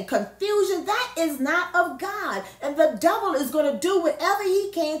malice and confusion, that is not of God. And the devil is going to do whatever he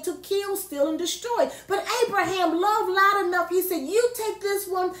can to kill, steal, and destroy. But Abraham loved Lot enough. He said, you take this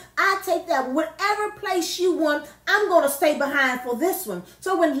one, I take that one. Whatever place you want, I'm going to stay behind for this one.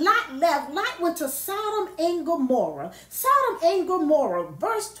 So when Lot left, Lot went to Sodom and Gomorrah. Sodom and Gomorrah,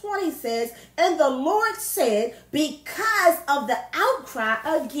 verse 20 says, and the Lord said, because of the outcry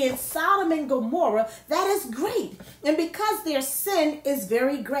against Sodom and Gomorrah, that is great. And because their sin is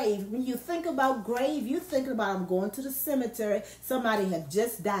very grave. When you think about grave, you think about, I'm going to the cemetery. Somebody had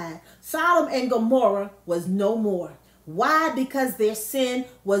just died. Sodom and Gomorrah was no more. Why? Because their sin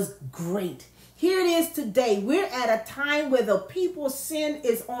was great. Here it is today. We're at a time where the people's sin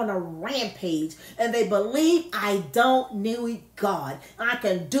is on a rampage, and they believe, I don't need God. I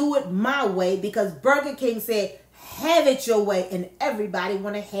can do it my way, because Burger King said, have it your way, and everybody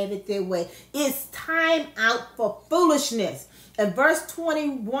want to have it their way. It's time out for foolishness. And verse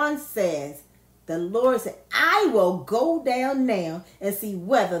 21 says, the Lord said, I will go down now and see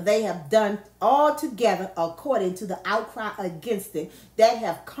whether they have done altogether according to the outcry against it that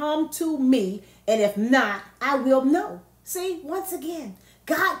have come to me, and if not, I will know. See, once again,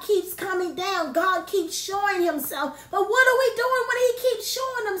 God keeps coming down. God keeps showing himself. But what are we doing when he keeps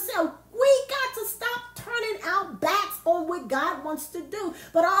showing himself? We got to stop turning our backs on what God wants to do.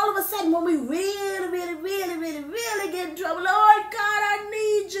 But all of a sudden, when we really get in trouble, Lord God, I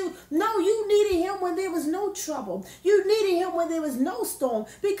need you. No, you needed him him when there was no trouble. You needed him when there was no storm.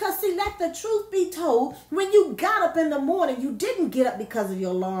 Because see, let the truth be told, when you got up in the morning, you didn't get up because of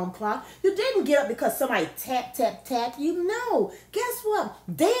your alarm clock. You didn't get up because somebody tap, tap, tap you. No. Guess what?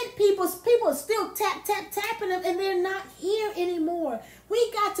 Dead people are still tap, tap, tapping them, and they're not here anymore.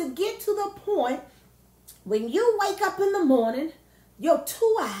 We got to get to the point when you wake up in the morning, your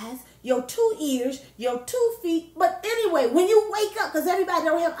 2 eyes, your 2 ears, your 2 feet. But anyway, when you wake up, because everybody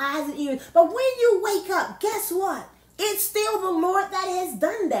don't have eyes and ears, but when you wake up, guess what? It's still the Lord that has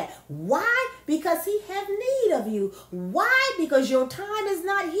done that. Why? Because he have need of you. Why? Because your time is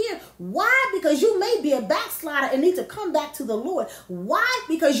not here. Why? Because you may be a backslider and need to come back to the Lord. Why?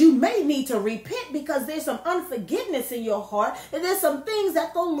 Because you may need to repent because there's some unforgiveness in your heart and there's some things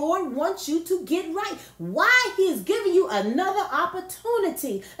that the Lord wants you to get right. Why? He is giving you another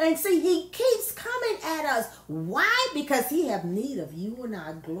opportunity. And see, he keeps coming at us. Why? Because he have need of you and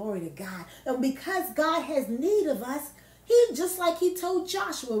I. Glory to God. And because God has need of us, he, just like he told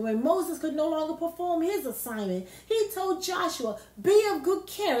Joshua when Moses could no longer perform his assignment, he told Joshua, be of good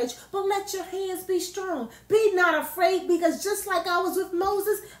courage, but let your hands be strong. Be not afraid, because just like I was with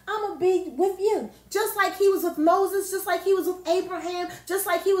Moses, I'm going to be with you. Just like he was with Moses, just like he was with Abraham, just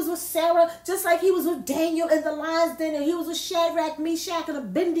like he was with Sarah, just like he was with Daniel in the lion's den, and he was with Shadrach, Meshach, and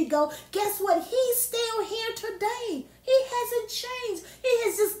Abednego. Guess what? He's still here today. He hasn't changed. He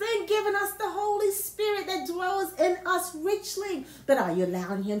has just been giving us the Holy Spirit that dwells in us richly. But are you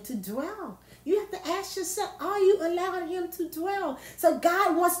allowing him to dwell? You have to ask yourself, are you allowing him to dwell? So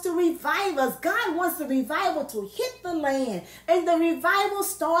God wants to revive us. God wants the revival to hit the land. And the revival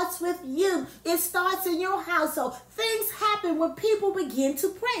starts with you. It starts in your household. Things happen when people begin to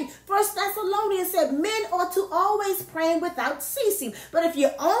pray. 1 Thessalonians said, men ought to always pray without ceasing. But if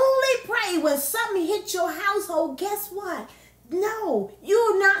you only pray when something hits your household, guess what? No,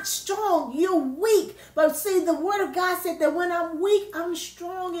 you're not strong. You're weak. But see, the word of God said that when I'm weak, I'm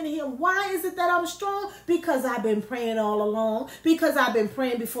strong in him. Why is it that I'm strong? Because I've been praying all along. Because I've been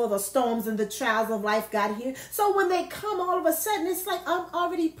praying before the storms and the trials of life got here. So when they come all of a sudden, it's like I'm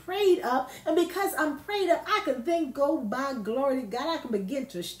already prayed up. And because I'm prayed up, I can then go by, glory to God. I can begin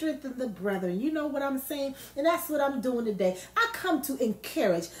to strengthen the brethren. You know what I'm saying? And that's what I'm doing today. I come to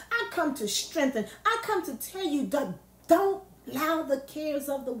encourage. I come to strengthen. I come to tell you that don't allow the cares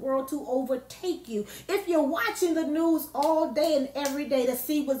of the world to overtake you. If you're watching the news all day and every day to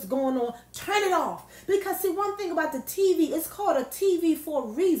see what's going on, turn it off. Because see, one thing about the TV, it's called a TV for a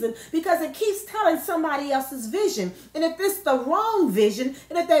reason, because it keeps telling somebody else's vision. And if it's the wrong vision,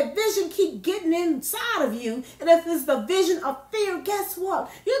 and if that vision keep getting inside of you, and if it's the vision of fear, guess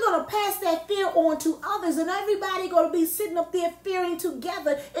what? You're going to pass that fear on to others, and everybody going to be sitting up there fearing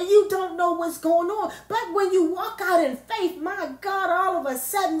together, and you don't know what's going on. But when you walk out in faith, my God, all of a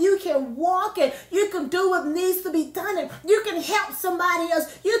sudden you can walk and you can do what needs to be done, and you can help somebody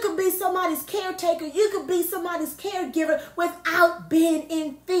else. You can be somebody's caretaker. You can be somebody's caregiver without being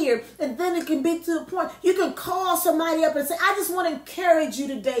in fear. And then it can be to the point you can call somebody up and say, I just want to encourage you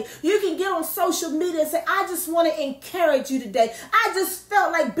today. You can get on social media and say, I just want to encourage you today. I just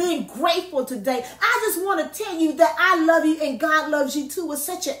felt like being grateful today. I just want to tell you that I love you and God loves you too with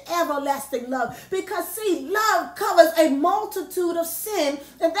such an everlasting love. Because see, love covers a multitude of sin,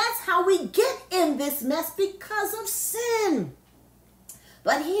 and that's how we get in this mess, because of sin.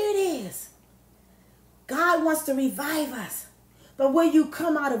 But here it is. God wants to revive us. But will you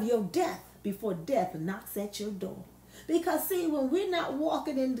come out of your death before death knocks at your door? Because see, when we're not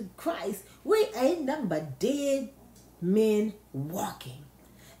walking into Christ, we ain't nothing but dead men walking.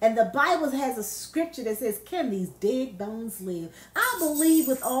 And the Bible has a scripture that says, can these dead bones live? I believe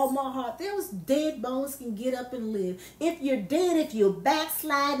with all my heart, those dead bones can get up and live. If you're dead, if you're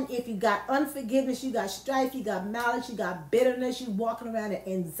backsliding, if you got unforgiveness, you got strife, you got malice, you got bitterness, you walking around in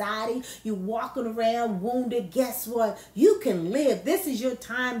anxiety, you walking around wounded, guess what? You can live. This is your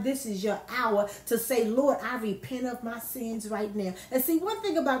time. This is your hour to say, Lord, I repent of my sins right now. And see, one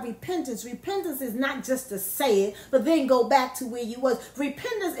thing about repentance is not just to say it, but then go back to where you was.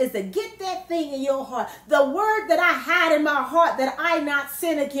 Repentance is to get that thing in your heart. The word that I had in my heart, that I not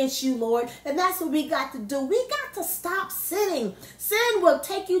sin against you, Lord. And that's what we got to do. We got to stop sinning. Sin will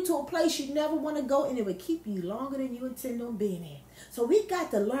take you to a place you never want to go, and it will keep you longer than you intend on being there. So we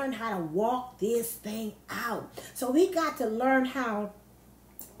got to learn how to walk this thing out. So we got to learn how,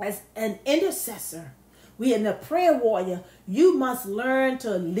 as an intercessor, we in the prayer warrior, you must learn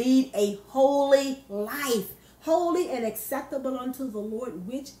to lead a holy life. Holy and acceptable unto the Lord,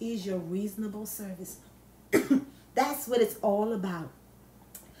 which is your reasonable service. That's what it's all about.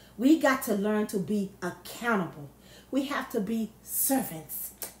 We got to learn to be accountable. We have to be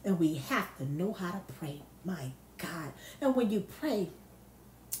servants. And we have to know how to pray. My God. And when you pray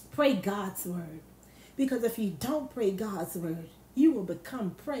God's word. Because if you don't pray God's word, you will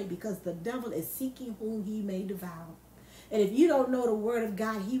become prey, because the devil is seeking whom he may devour. And if you don't know the word of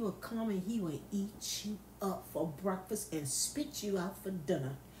God, he will come and he will eat you up for breakfast and spit you out for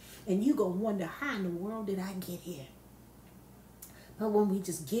dinner. And you're going to wonder, how in the world did I get here? But when we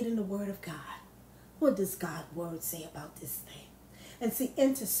just get in the word of God, what does God's word say about this thing? And see,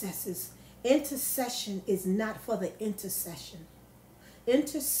 intercession is not for the intercession.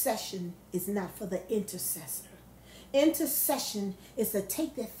 Intercession is not for the intercessor. Intercession is to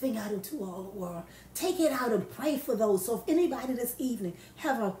take that thing out into all the world. Take it out and pray for those. So if anybody this evening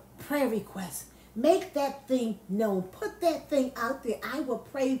have a prayer request, make that thing known. Put that thing out there. I will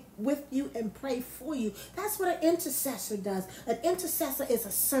pray with you and pray for you. That's what an intercessor does. An intercessor is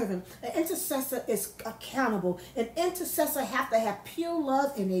a servant. An intercessor is accountable. An intercessor have to have pure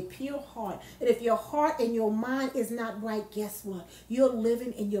love and a pure heart. And if your heart and your mind is not right, guess what? Your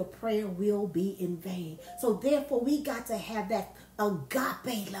living and your prayer will be in vain. So therefore, we got to have that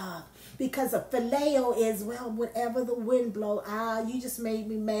agape love. Because a phileo is, well, whatever the wind blow, you just made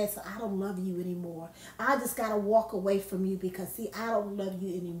me mad, so I don't love you anymore. I just got to walk away from you because, see, I don't love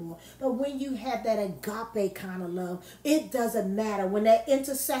you anymore. But when you have that agape kind of love, it doesn't matter. When that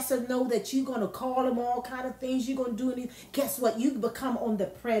intercessor know that you're going to call him all kind of things, you're going to do anything, guess what? You become on the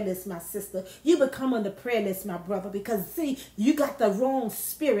prayer list, my sister. You become on the prayer list, my brother, because, see, you got the wrong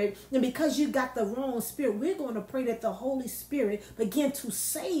spirit. And because you got the wrong spirit, we're going to pray that the Holy Spirit begin to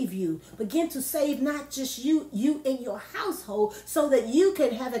save you. Begin to save not just you and your household, so that you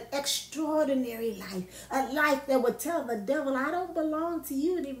can have an extraordinary life. A life that would tell the devil, I don't belong to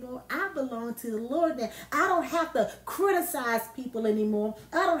you anymore. I belong to the Lord now. I don't have to criticize people anymore.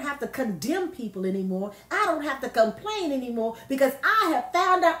 I don't have to condemn people anymore. I don't have to complain anymore, because I have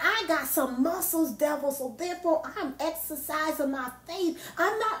found out I got some muscles, devil. So therefore, I'm exercising my faith.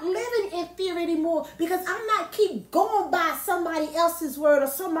 I'm not living in fear anymore, because I'm not keep going by somebody else's word or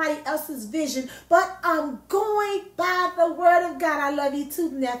somebody else's vision, but I'm going by the word of God. I love you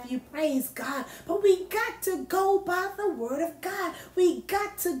too, nephew. Praise God. But we got to go by the word of God. We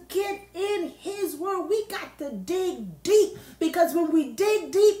got to get in his word. We got to dig deep, because when we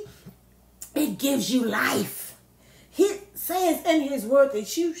dig deep, it gives you life. He says in his word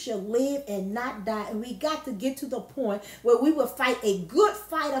that you shall live and not die. And we got to get to the point where we will fight a good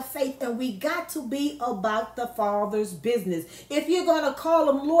fight of faith, and we got to be about the Father's business. If you're going to call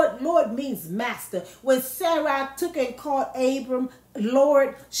him Lord, Lord means master. When Sarah took and called Abram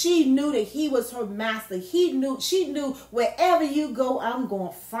Lord, she knew that he was her master. She knew wherever you go, I'm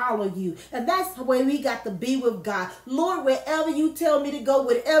going to follow you. And that's the way we got to be with God. Lord, wherever you tell me to go,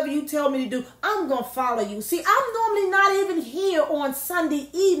 whatever you tell me to do, I'm going to follow you. See, I'm normally not even here on Sunday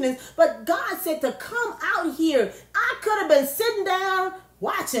evenings, but God said to come out here. I could have been sitting down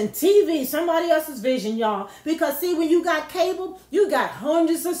watching TV, somebody else's vision, y'all. Because see, when you got cable, you got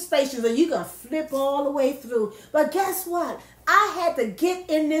hundreds of stations, and you can flip all the way through. But guess what? I had to get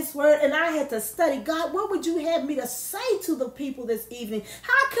in this word, and I had to study. God, what would you have me to say to the people this evening?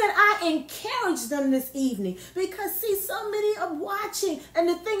 How could I encourage them this evening? Because see, so many are watching. And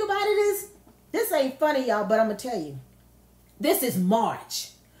the thing about it is, this ain't funny, y'all, but I'm going to tell you. This is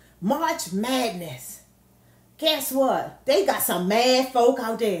March Madness. Guess what? They got some mad folk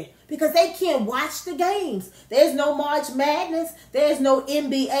out there, because they can't watch the games. There's no March Madness. There's no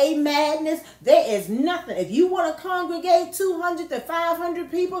NBA Madness. There is nothing. If you want to congregate 200 to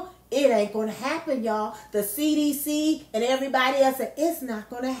 500 people, it ain't going to happen, y'all. The CDC and everybody else said it's not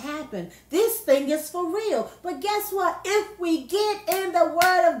going to happen. This thing is for real. But guess what? If we get in the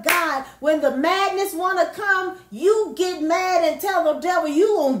word of God, when the madness want to come, you get mad and tell the devil, you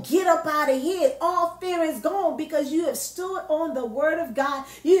going to get up out of here. All fear is gone, because you have stood on the word of God.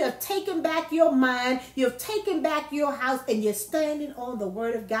 You have taken back your mind. You've taken back your house, and you're standing on the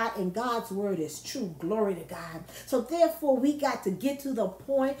word of God, and God's word is true. Glory to God. So therefore, we got to get to the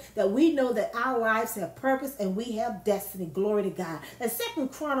point that we know that our lives have purpose and we have destiny. Glory to God. And 2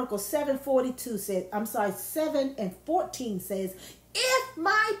 Chronicles 7:14 says, if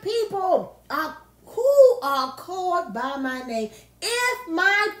my people who are called by my name, if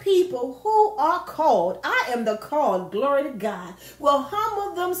my people who are called, I am the called, glory to God, will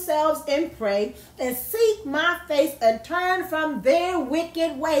humble themselves and pray and seek my face and turn from their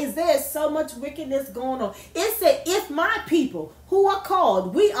wicked ways. There's so much wickedness going on. It said, if my people who are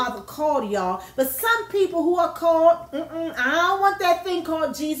called, we are the called, y'all. But some people who are called, I don't want that thing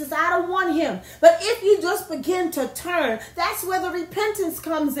called Jesus. I don't want him. But if you just begin to turn, that's where the repentance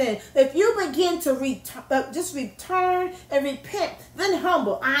comes in. If you begin to just return and repent, then wasn't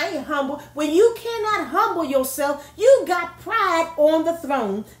humble. I ain't humble. When you cannot humble yourself, you got pride on the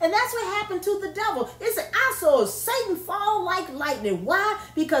throne. And that's what happened to the devil. It said, I saw Satan fall like lightning. Why?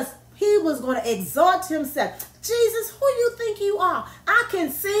 Because he was going to exalt himself. Jesus, who you think you are? I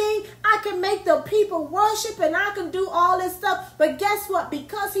can sing, I can make the people worship, and I can do all this stuff. But guess what?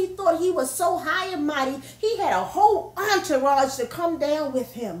 Because he thought he was so high and mighty, he had a whole entourage to come down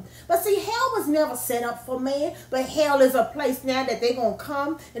with him. But see, hell was never set up for man. But hell is a place now that they're going to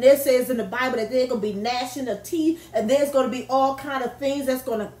come. And it says in the Bible that they're going to be gnashing of teeth. And there's going to be all kind of things that's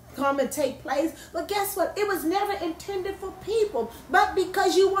going to come and take place. But guess what? It was never intended for people. But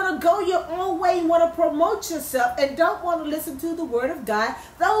because you want to go your own way and want to promote yourself and don't want to listen to the word of God,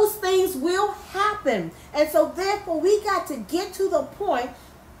 those things will happen. And so therefore we got to get to the point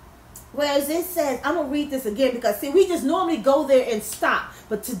where it says, I'm going to read this again because see, we just normally go there and stop.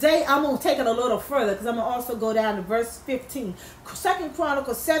 But today I'm going to take it a little further because I'm going to also go down to verse 15. 2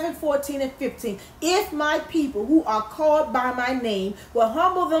 Chronicles 7, 14 and 15. If my people who are called by my name will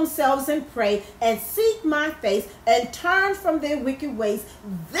humble themselves and pray and seek my face and turn from their wicked ways,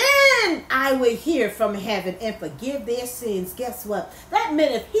 then I will hear from heaven and forgive their sins. Guess what? That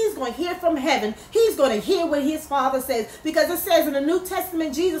meant if he's going to hear from heaven, he's going to hear what his Father says. Because it says in the New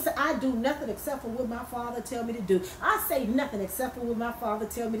Testament, Jesus said, I do nothing except for what my Father tell me to do. I say nothing except for what my Father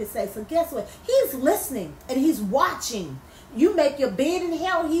tell me to say. So guess what? He's listening and he's watching. You make your bed in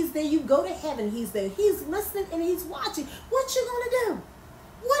hell, he's there. You go to heaven, he's there. He's listening and he's watching. What you going to do?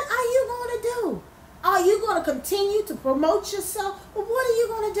 What are you going to do? Are you going to continue to promote yourself? Or what are you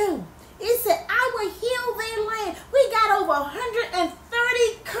going to do? It said, I will heal their land. We got over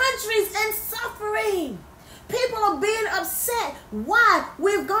 130 countries in suffering. People are being upset. Why?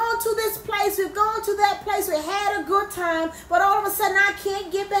 We've gone to this place. We've gone to that place. We had a good time. But all of a sudden, I can't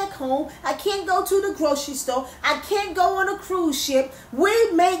get back home. I can't go to the grocery store. I can't go on a cruise ship.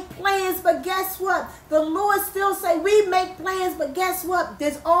 We make plans, but guess what? The Lord still say we make plans, but guess what?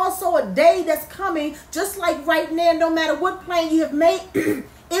 There's also a day that's coming, just like right now, no matter what plan you have made,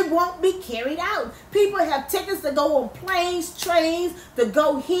 it won't be carried out. People have tickets to go on planes, trains, to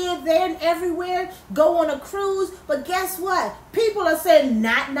go here, there, and everywhere, go on a cruise. But guess what? People are saying,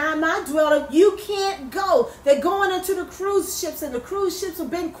 not my dwelling. You can't go. They're going into the cruise ships, and the cruise ships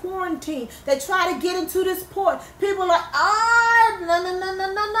have been quarantined. They try to get into this port. People are like,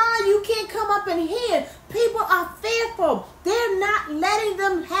 no, you can't come up in here. People are fearful. They're not letting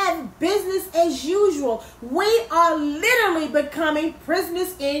them have business as usual. We are literally becoming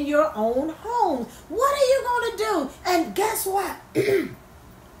prisoners in your own home. What are you going to do? And guess what?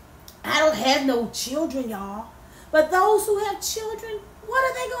 I don't have no children, y'all. But those who have children, what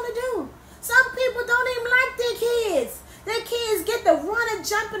are they going to do? Some people don't even like their kids. Their kids get to running,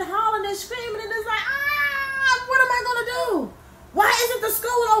 jumping, hollering, and screaming, and it's like, what am I going to do? Why isn't the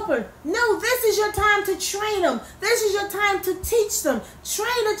school open? No, this is your time to train them. This is your time to teach them. Train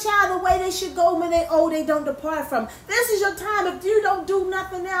a child the way they should go when they're old, they don't depart from. This is your time. If you don't do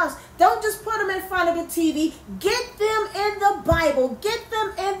nothing else, don't just put them in front of the TV. Get them in the Bible. Get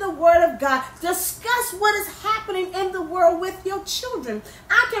them in the Word of God. Discuss what is happening in the world with your children.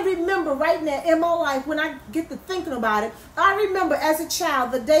 I can remember right now in my life when I get to thinking about it, I remember as a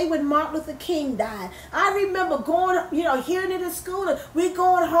child the day when Martin Luther King died. I remember going, hearing it in school, and we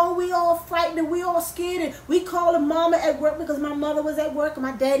going home, we all frightened and we all scared, and we calling mama at work because my mother was at work and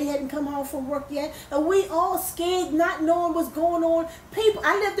my daddy hadn't come home from work yet, and we all scared, not knowing what's going on. People,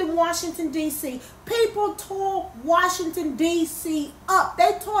 I lived in Washington, D.C. People tore Washington, D.C. up.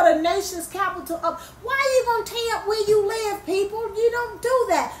 They tore the nation's capital up. Why are you going to tear up where you live, people? You don't do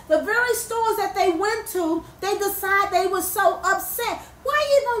that. The very stores that they went to, they decided they were so upset. Why are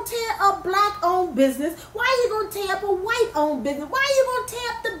you going to tear up black-owned business? Why are you going to tear up a white-owned business? Why are you going to tear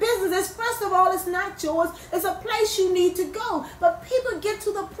up the business? First of all, it's not yours. It's a place you need to go. But people get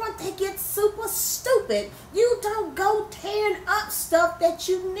to the point they get super stupid. You don't go tearing up stuff that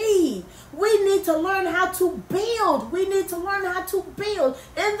you need. We need to learn how to build. We need to learn how to build.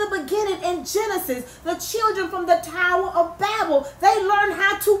 In the beginning, in Genesis, the children from the Tower of Babel, they learned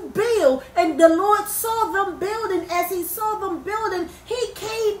how to build. And the Lord saw them building. As he saw them building, he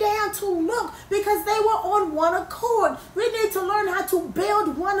came down to look because they were on one accord. We need to learn how to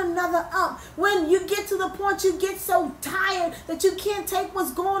build one another up. When you get to the point you get so tired that you can't take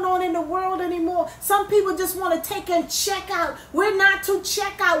what's going on in the world anymore. Some people just want to take and check out. We're not to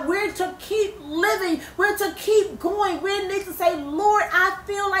check out. We're to keep living. We're to keep going. We need to say, Lord, I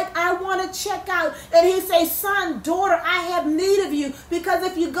feel like I want to check out and he say, son, daughter, I have need of you. Because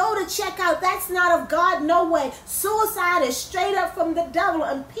if you go to check out, that's not of God, no way. Suicide is straight up from the devil,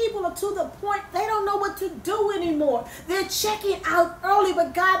 and people are to the point they don't know what to do anymore. They're checking out early,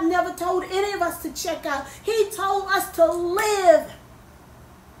 but God never told any of us to check out. He told us to live.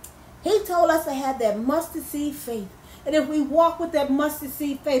 He told us to have that mustard seed faith. And if we walk with that mustard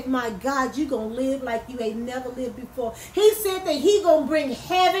seed faith, my God, you're going to live like you ain't never lived before. He said that he going to bring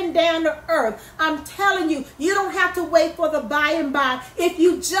heaven down to earth. I'm telling you, you don't have to wait for the by and by. If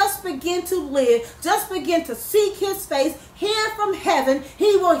you just begin to live, just begin to seek his face, hear from heaven,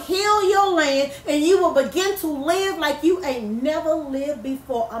 he will heal your land, and you will begin to live like you ain't never lived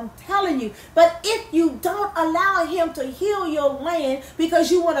before. I'm telling you. But if you don't allow him to heal your land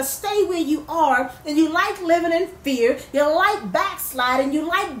because you want to stay where you are, and you like living in fear, you like backsliding, you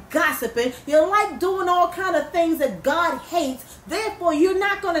like gossiping, you like doing all kind of things that God hates, therefore you're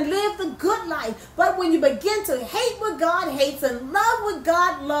not going to live the good life. But when you begin to hate what God hates and love what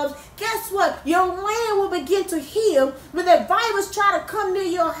God loves, guess what? Your land will begin to heal. When the virus try to come near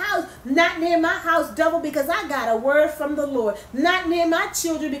your house, not near my house, devil, because I got a word from the Lord. Not near my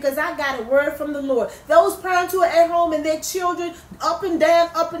children, because I got a word from the Lord. Those parents who are at home and their children up and down,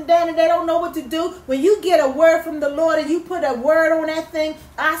 and they don't know what to do. When you get a word from the Lord and you put a word on that thing,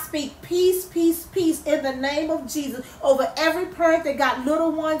 I speak peace, peace, peace in the name of Jesus over every parent that got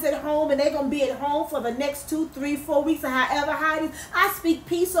little ones at home and they're going to be at home for the next 2, 3, 4 weeks or however high it is. I speak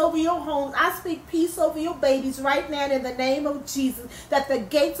peace over your homes. I speak peace over your babies right now in the name of Jesus, that the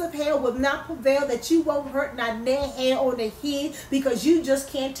gates of hell will not prevail, that you won't hurt not their hair on their head, because you just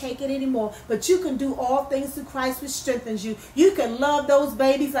can't take it anymore. But you can do all things through Christ which strengthens you. You can love those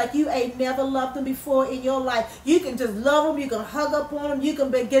babies like you ain't never loved them before in your life. You can just love them. You can hug up on them. You can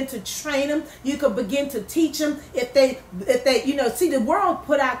begin to train them. You can begin to teach them. If they, see, the world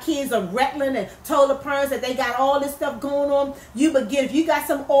put our kids on Retland and told the parents that they got all this stuff going on. You begin, if you got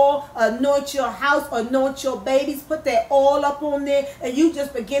some oil, anoint your house, anoint your babies, put that oil up on there, and you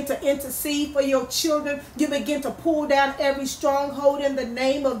just begin to intercede for your children. You begin to pull down every stronghold in the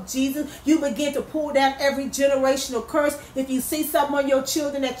name of Jesus. You begin to pull down every generational curse. If you see something on your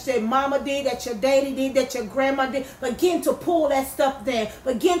children that your mama did, that your daddy did, that your grandma did, begin to pull that stuff down.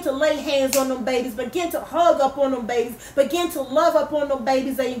 Begin to lay hands on them babies. Begin to hug up on them babies. Begin to love up on them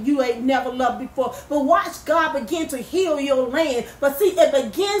babies that you ain't never loved before. But watch God begin to heal your land. But see, it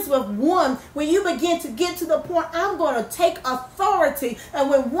begins with one. When you begin to get to the point, I'm going to take authority. And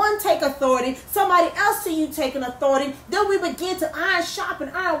when one take authority, somebody else see you taking authority, then we begin to iron sharpen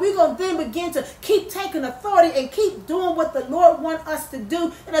iron. We're going to then begin to keep taking authority and keep doing what the Lord wants us to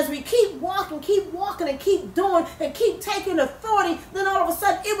do. And as we keep walking and keep doing and keep taking authority, then all of a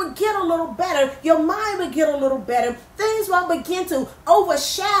sudden it will get a little better. Your mind will get a little better. Things won't begin to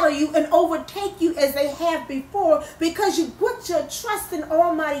overshadow you and overtake you as they have before, because you put your trust in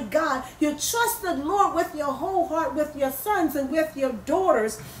Almighty God. You trust the Lord with your whole heart, with your sons and with your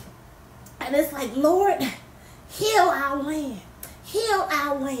daughters. And it's like, Lord, heal our land. Heal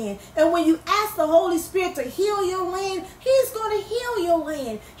our land. And when you ask the Holy Spirit to heal your land, he's going to heal your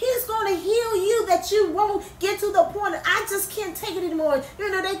land. He's going to heal you, that you won't get to the point of, I just can't take it anymore. You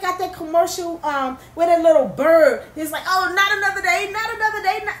know, they got that commercial with a little bird. It's like, oh, not another day, not another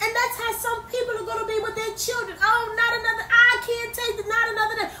day. And that's how some people are going to be with their children. Oh, not another, I can't take it, not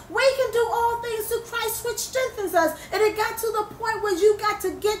another day. We can do all things through Christ which strengthens us. And it got to the point where you got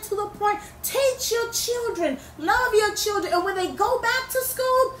to get to the point, teach your children, love your children. And when they go back to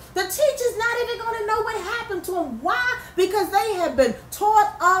school, the teacher's not even going to know what happened to them. Why? Because they have been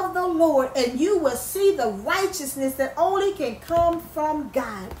taught of the Lord, and you will see the righteousness that only can come from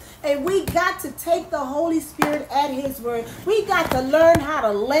God. And we got to take the Holy Spirit at his word. We got to learn how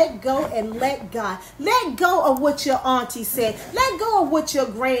to let go and let God. Let go of what your auntie said. Let go of what your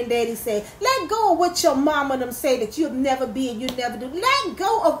granddaddy said. Let go of what your mama and them say that you'll never be and you'll never do. Let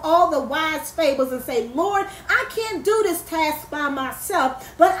go of all the wise fables and say, Lord, I can't do this task by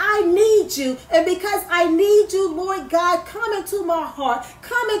myself, but I need you. And because I need you, Lord God, come into my heart.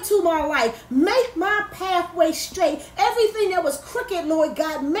 Come into my life. Make my pathway straight. Everything that was crooked, Lord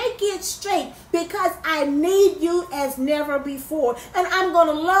God, make it straight, because I need you as never before. And I'm going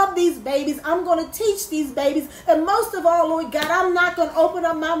to love these babies. I'm going to teach these babies. And most of all, Lord God, I'm not going to open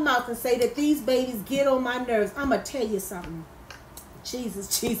up my mouth and say that these babies get on my nerves. I'm going to tell you something.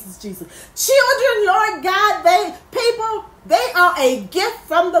 Jesus, Jesus, Jesus. Children, Lord God, they are a gift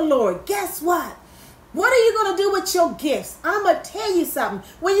from the Lord. Guess what? What are you going to do with your gifts? I'm going to tell you something.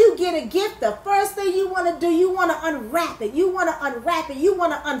 When you get a gift, the first thing you want to do, you want to unwrap it. You want to unwrap it. You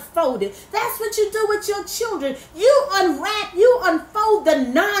want to unfold it. That's what you do with your children. You unwrap, you unfold the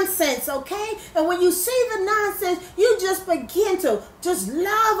nonsense, okay? And when you see the nonsense, you just begin to just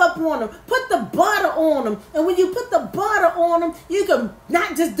love upon them. Put the butter on them. And when you put the butter on them, you can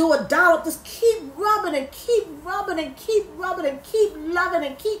not just do a dollop, just keep rubbing and keep rubbing and keep rubbing and keep loving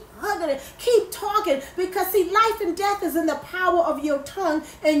and keep hugging and keep talking. Because see, life and death is in the power of your tongue,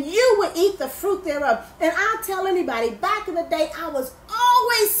 and you will eat the fruit thereof. And I'll tell anybody, back in the day, I was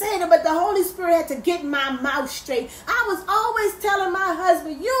always saying it, but the Holy Spirit had to get my mouth straight. I was always telling my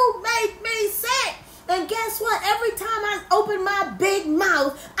husband, you make me sick. And guess what? Every time I opened my big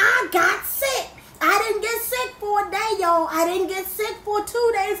mouth, I got sick. I didn't get sick for a day, y'all. I didn't get sick for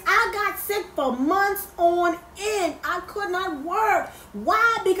 2 days. I got sick for months on end. I could not work.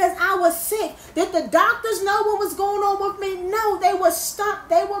 Why? Because I was sick. Did the doctors know what was going on with me? No, they were stumped.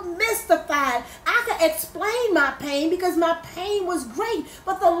 They were mystified. I could explain my pain because my pain was great.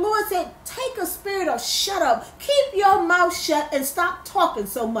 But the Lord said, take a spirit of shut up. Keep your mouth shut and stop talking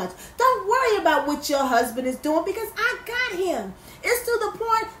so much. Don't worry about what your husband is doing because I got him. It's to the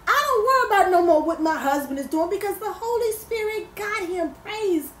point I don't worry about no more what my husband is doing because the Holy Spirit got him.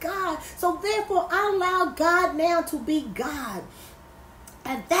 Praise God. So therefore, I allow God now to be God.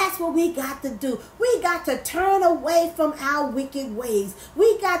 And that's what we got to do. We got to turn away from our wicked ways.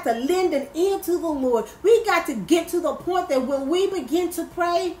 We got to lend an ear to the Lord. We got to get to the point that when we begin to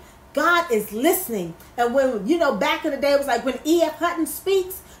pray, God is listening. And when, back in the day, it was like when E.F. Hutton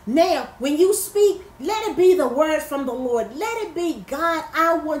speaks. Now, when you speak, let it be the word from the Lord. Let it be, God,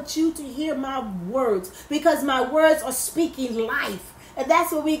 I want you to hear my words because my words are speaking life. And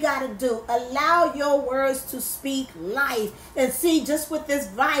that's what we got to do. Allow your words to speak life. And see, just with this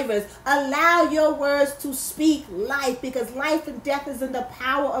virus, allow your words to speak life because life and death is in the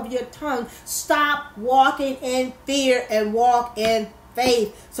power of your tongue. Stop walking in fear and walk in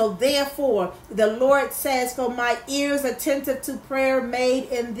faith. So therefore, the Lord says, for my ears attentive to prayer made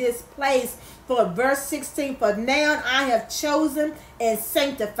in this place. For verse 16, for now I have chosen and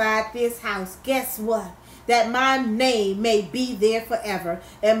sanctified this house. Guess what? That my name may be there forever,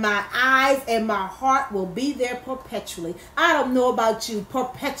 and my eyes and my heart will be there perpetually. I don't know about you,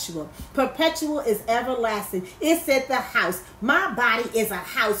 perpetual. Perpetual is everlasting. It said the house. My body is a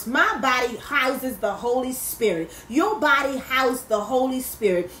house. My body houses the Holy Spirit. Your body houses the Holy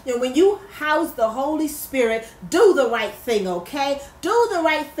Spirit. And when you house the Holy Spirit, do the right thing, okay? Do the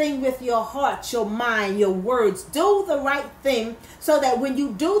right thing with your heart, your mind, your words. Do the right thing so that when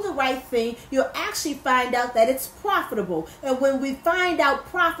you do the right thing, you'll actually find out that it's profitable. And when we find out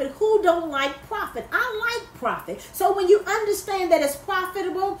profit, who don't like profit? I like profit. So when you understand that it's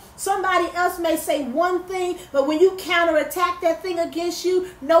profitable, somebody else may say one thing, but when you counterattack that thing against you,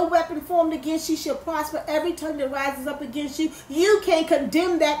 no weapon formed against you shall prosper. Every tongue that rises up against you, you can't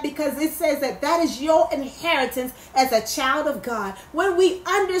condemn that because it says that that is your inheritance as a child of God. When we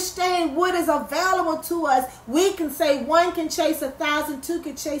understand what is available to us, we can say one can chase 1,000, two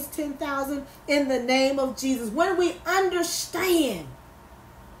can chase 10,000 in the name of Jesus. When we understand,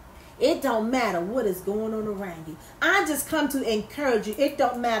 it don't matter what is going on around you. I just come to encourage you. It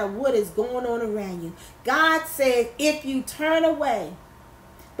don't matter what is going on around you. God said, if you turn away,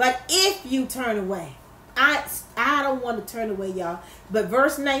 but if you turn away, I don't want to turn away, y'all. But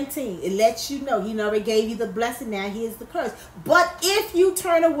verse 19, it lets you know. He already gave you the blessing. Now here's the curse. But if you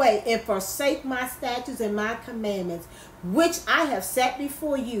turn away and forsake my statutes and my commandments, which I have set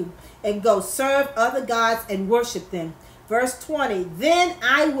before you, and go serve other gods and worship them. Verse 20, then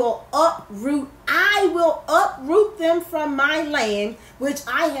I will uproot them from my land, which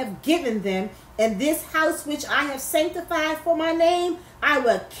I have given them, and this house which I have sanctified for my name, I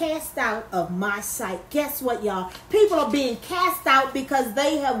will cast out of my sight. Guess what, y'all? People are being cast out because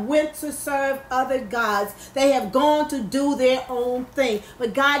they have went to serve other gods. They have gone to do their own thing.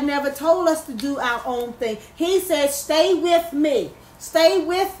 But God never told us to do our own thing. He said, stay with me. Stay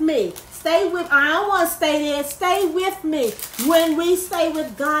with me. Stay with, I don't want to stay there. Stay with me. When we stay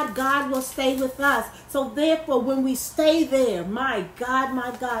with God, God will stay with us. So therefore, when we stay there, my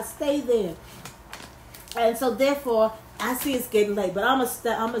God, stay there. And so therefore, I see it's getting late, but I'm just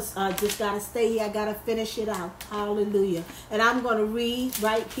got to stay here. I got to finish it out. Hallelujah. And I'm going to read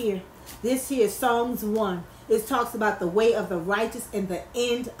right here. This here is Psalms 1. It talks about the way of the righteous and the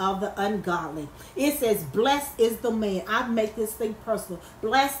end of the ungodly. It says, blessed is the man. I make this thing personal.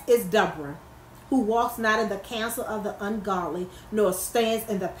 Blessed is Deborah, who walks not in the counsel of the ungodly, nor stands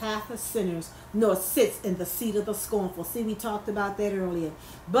in the path of sinners, nor sits in the seat of the scornful. See, we talked about that earlier.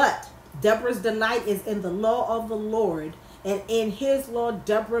 But Deborah's delight is in the law of the Lord, And in his law,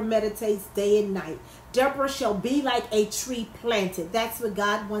 Deborah meditates day and night. Deborah shall be like a tree planted. That's what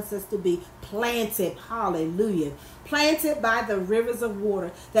God wants us to be. Planted. Hallelujah. Planted by the rivers of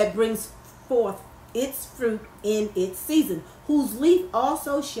water that brings forth its fruit in its season, whose leaf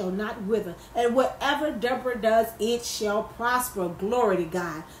also shall not wither. And whatever Deborah does, it shall prosper. Glory to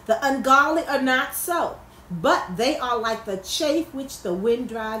God. The ungodly are not so, but they are like the chaff which the wind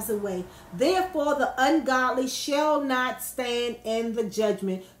drives away. Therefore the ungodly shall not stand in the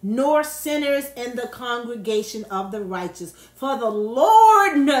judgment, nor sinners in the congregation of the righteous. For the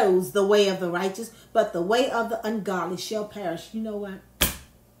Lord knows the way of the righteous, but the way of the ungodly shall perish. You know what?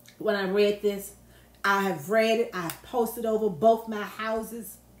 When I read this, I have read it. I have posted over both my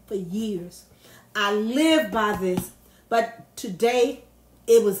houses for years. I live by this. But today,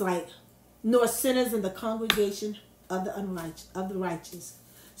 it was like, nor sinners in the congregation of the unrighteous, of the righteous.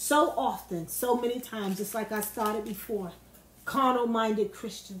 So often, so many times, just like I started before, carnal-minded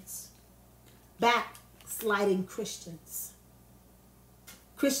Christians, backsliding Christians,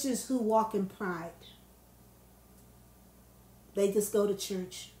 Christians who walk in pride. They just go to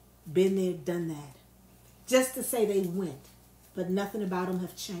church, been there, done that, just to say they went, but nothing about them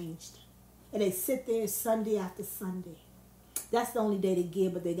have changed. And they sit there Sunday after Sunday. That's the only day they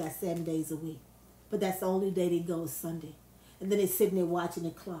give, but they got 7 days a week. But that's the only day they go is Sunday. And then they're sitting there watching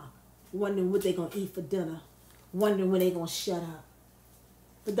the clock, wondering what they're going to eat for dinner, wondering when they're going to shut up.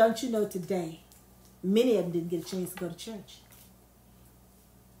 But don't you know today, many of them didn't get a chance to go to church.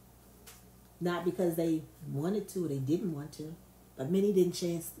 Not because they wanted to or they didn't want to, but many didn't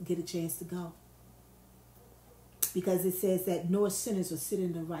get a chance to go. Because it says that nor sinners will sit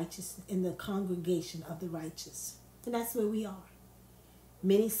in the congregation of the righteous. And that's where we are.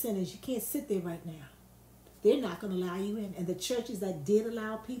 Many sinners, you can't sit there right now. They're not going to allow you in. And the churches that did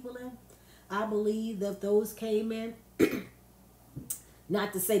allow people in, I believe that those came in,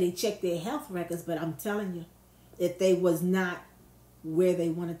 not to say they checked their health records, but I'm telling you, if they was not where they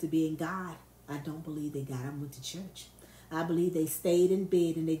wanted to be in God, I don't believe they got them went to church. I believe they stayed in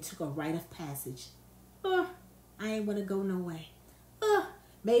bed and they took a rite of passage. I ain't want to go no way.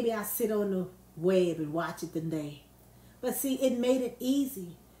 Maybe I sit on the web and watch it today. But see, it made it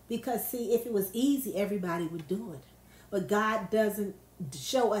easy. Because see, if it was easy, everybody would do it. But God doesn't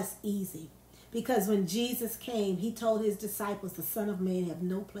show us easy. Because when Jesus came, he told his disciples, the Son of Man have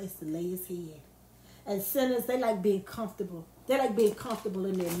no place to lay his head. And sinners, they like being comfortable. They like being comfortable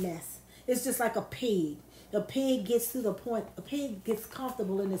in their mess. It's just like a pig. A pig gets to the point, a pig gets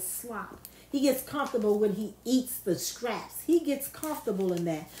comfortable in his slop. He gets comfortable when he eats the scraps. He gets comfortable in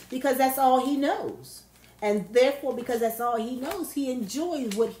that because that's all he knows. And therefore, because that's all he knows, he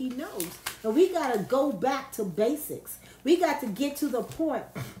enjoys what he knows. And we got to go back to basics. We got to get to the point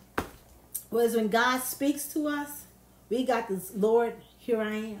where when God speaks to us, we got this, Lord, here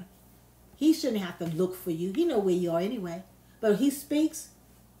I am. He shouldn't have to look for you. He know where you are anyway. But if he speaks,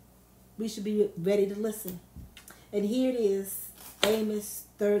 we should be ready to listen. And here it is, Amos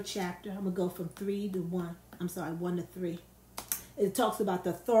 3rd chapter. I'm going to go from 1 to 3. It talks about the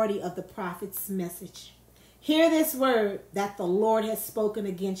authority of the prophet's message. Hear this word that the Lord has spoken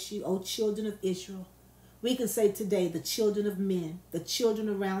against you, O children of Israel. We can say today, the children of men, the children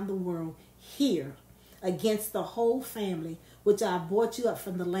around the world, hear against the whole family, which I brought you up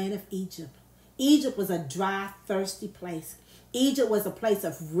from the land of Egypt. Egypt was a dry, thirsty place. Egypt was a place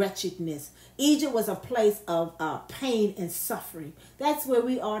of wretchedness. Egypt was a place of pain and suffering. That's where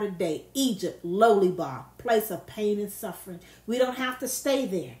we are today. Egypt, lowly bar, place of pain and suffering. We don't have to stay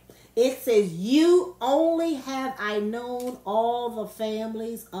there. It says, you only have I known all the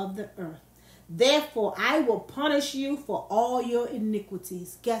families of the earth. Therefore, I will punish you for all your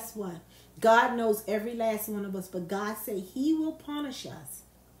iniquities. Guess what? God knows every last one of us, but God said he will punish us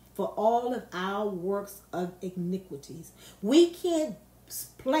for all of our works of iniquities. We can't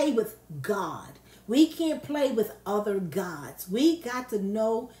play with God. We can't play with other gods. We got to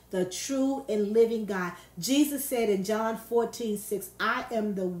know the true and living God. Jesus said in John 14:6, I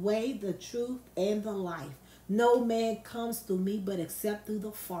am the way, the truth, and the life. No man comes through me but except through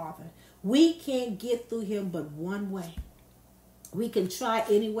the Father. We can't get through him but one way. We can try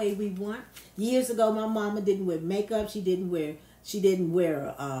any way we want. Years ago, my mama didn't wear makeup. She didn't wear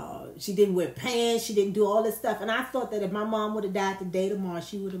pants. She didn't do all this stuff. And I thought that if my mom would have died today, tomorrow,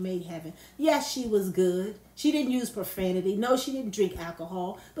 she would have made heaven. Yes, she was good. She didn't use profanity. No, she didn't drink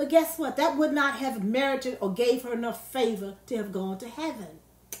alcohol. But guess what? That would not have merited or gave her enough favor to have gone to heaven.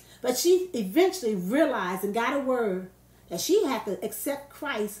 But she eventually realized and got a word that she had to accept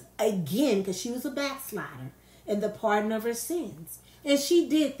Christ again because she was a backslider and the pardon of her sins. And she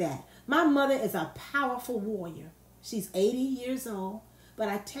did that. My mother is a powerful warrior. She's 80 years old. But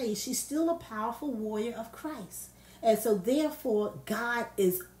I tell you, she's still a powerful warrior of Christ. And so therefore, God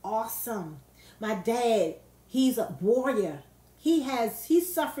is awesome. My dad, he's a warrior.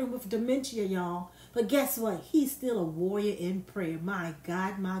 He's suffering with dementia, y'all. But guess what? He's still a warrior in prayer. My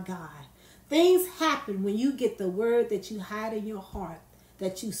God, my God. Things happen when you get the word that you hide in your heart,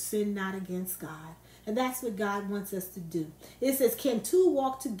 that you sin not against God. And that's what God wants us to do. It says, can two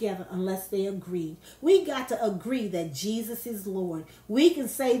walk together unless they agree? We got to agree that Jesus is Lord. We can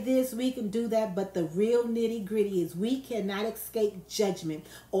say this, we can do that, but the real nitty gritty is we cannot escape judgment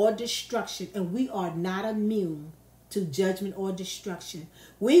or destruction, and we are not immune to judgment or destruction.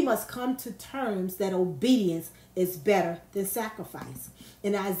 We must come to terms that obedience is better than sacrifice.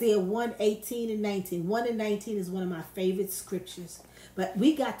 In Isaiah 1:18 and 19, 1 and 19 is one of my favorite scriptures. But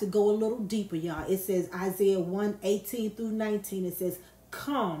we got to go a little deeper, y'all. It says Isaiah 1:18 through 19. It says,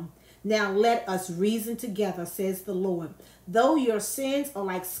 come, now let us reason together, says the Lord. Though your sins are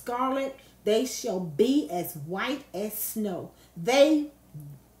like scarlet, they shall be as white as snow.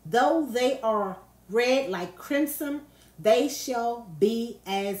 Though they are red like crimson, they shall be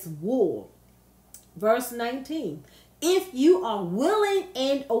as wool. Verse 19. If you are willing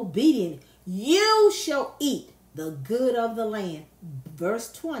and obedient, you shall eat the good of the land.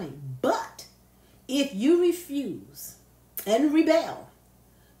 Verse 20. But if you refuse and rebel,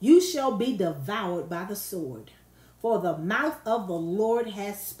 you shall be devoured by the sword. For the mouth of the Lord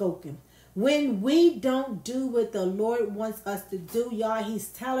has spoken. When we don't do what the Lord wants us to do, y'all, he's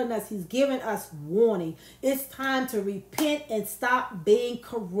telling us, he's giving us warning. It's time to repent and stop being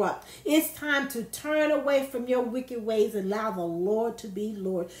corrupt. It's time to turn away from your wicked ways and allow the Lord to be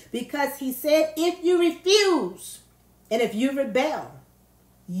Lord. Because he said, if you refuse and if you rebel,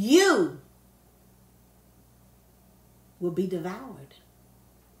 you will be devoured.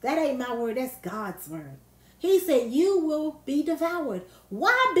 That ain't my word, that's God's word. He said you will be devoured.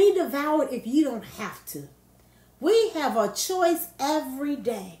 Why be devoured if you don't have to? We have a choice every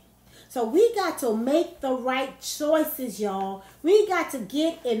day. So we got to make the right choices, y'all. We got to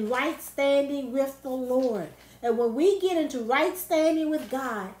get in right standing with the Lord. And when we get into right standing with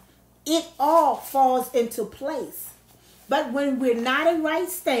God, it all falls into place. But when we're not in right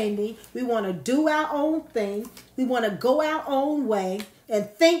standing, we want to do our own thing. We want to go our own way and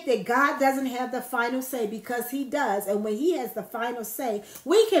think that God doesn't have the final say, because he does. And when he has the final say,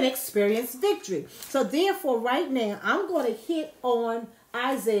 we can experience victory. So therefore, right now, I'm going to hit on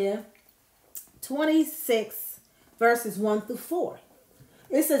Isaiah 26, verses 1 through 4.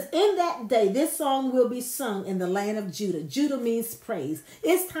 It says, in that day, this song will be sung in the land of Judah. Judah means praise.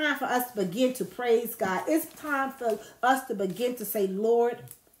 It's time for us to begin to praise God. It's time for us to begin to say, Lord,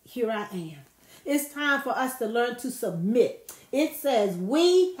 here I am. It's time for us to learn to submit. It says,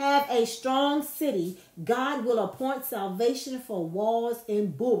 we have a strong city. God will appoint salvation for walls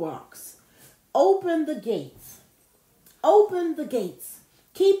and bulwarks. Open the gates. Open the gates.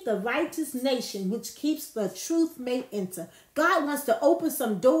 Keep the righteous nation, which keeps the truth may enter. God wants to open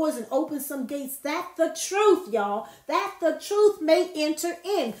some doors and open some gates. That's the truth, y'all. That the truth may enter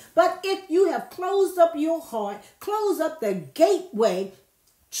in. But if you have closed up your heart, closed up the gateway,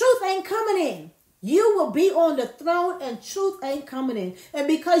 truth ain't coming in. You will be on the throne and truth ain't coming in. And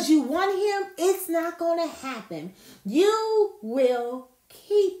because you want him, it's not going to happen. You will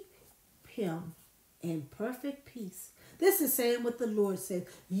keep him in perfect peace. This is saying what the Lord says.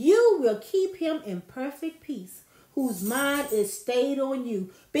 You will keep him in perfect peace, whose mind is stayed on you,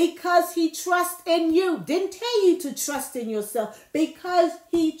 because he trusts in you. Didn't tell you to trust in yourself, because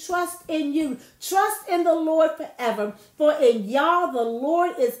he trusts in you. Trust in the Lord forever, for in Yah the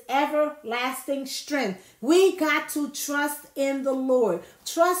Lord is everlasting strength. We got to trust in the Lord.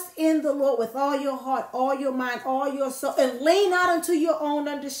 Trust in the Lord with all your heart, all your mind, all your soul, and lean not unto your own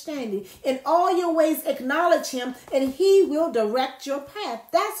understanding. In all your ways acknowledge him, and he will direct your path.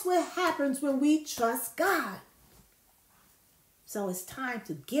 That's what happens when we trust God. So it's time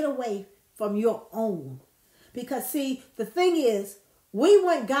to get away from your own. Because see, the thing is, we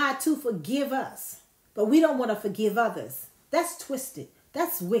want God to forgive us, but we don't want to forgive others. That's twisted.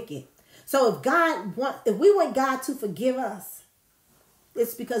 That's wicked. So if we want God to forgive us,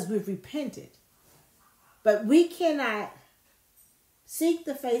 it's because we've repented. But we cannot seek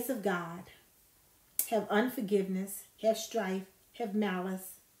the face of God, have unforgiveness, have strife, have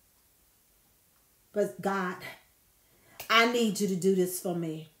malice. But God, I need you to do this for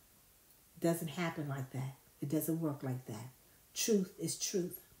me. It doesn't happen like that. It doesn't work like that. Truth is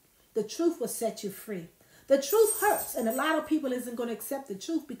truth. The truth will set you free. The truth hurts, and a lot of people isn't going to accept the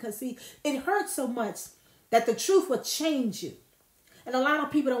truth because, see, it hurts so much that the truth will change you. And a lot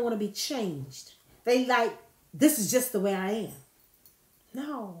of people don't want to be changed. They like this is just the way I am.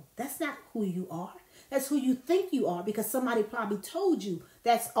 No, that's not who you are. That's who you think you are, because somebody probably told you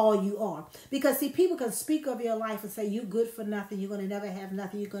that's all you are. Because see, people can speak of your life and say you're good for nothing. You're going to never have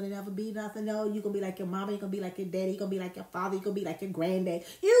nothing. You're going to never be nothing. No, you're going to be like your mama. You're going to be like your daddy. You're going to be like your father. You're going to be like your granddad.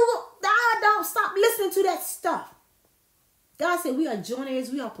 Don't stop listening to that stuff. God said we are joint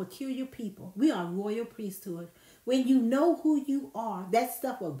heirs. We are peculiar people. We are royal priesthood. When you know who you are, that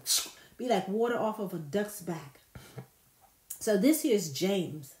stuff will be like water off of a duck's back. So this here is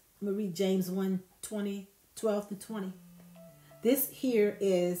James. I'm going to read James 1:20, 12 to 20. This here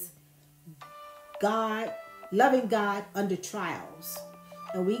is God, loving God under trials.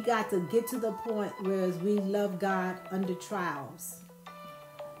 And we got to get to the point where we love God under trials.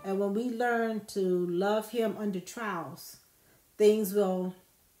 And when we learn to love him under trials, things will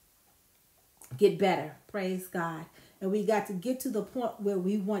get better. Praise God. And we got to get to the point where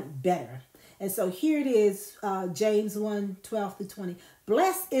we want better. And so here it is, James 1:12 to 20.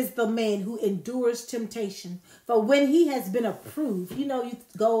 Blessed is the man who endures temptation. For when he has been approved, you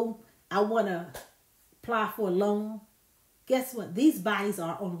go, I want to apply for a loan. Guess what? These bodies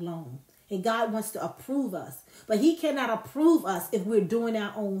are on loan. And God wants to approve us. But he cannot approve us if we're doing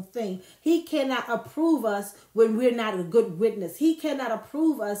our own thing. He cannot approve us when we're not a good witness. He cannot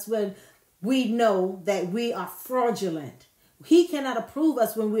approve us when we know that we are fraudulent. He cannot approve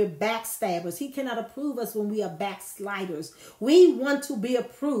us when we're backstabbers. He cannot approve us when we are backsliders. We want to be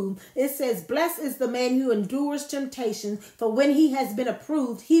approved. It says, blessed is the man who endures temptation, for when he has been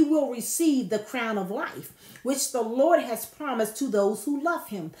approved, he will receive the crown of life, which the Lord has promised to those who love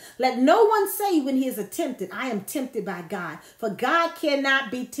him. Let no one say when he is tempted, I am tempted by God, for God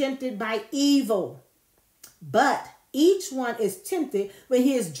cannot be tempted by evil. But each one is tempted when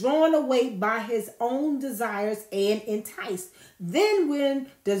he is drawn away by his own desires and enticed. Then when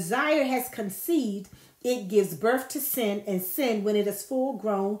desire has conceived, it gives birth to sin, and sin, when it is full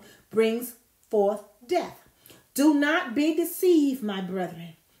grown, brings forth death. Do not be deceived, my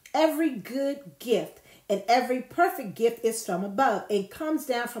brethren. Every good gift and every perfect gift is from above and comes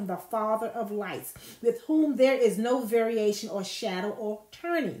down from the Father of lights, with whom there is no variation or shadow or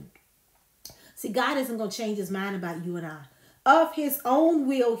turning. See, God isn't going to change his mind about you and I. Of his own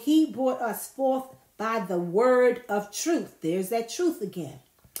will, he brought us forth by the word of truth. There's that truth again.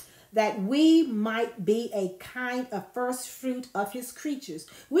 That we might be a kind of first fruit of his creatures.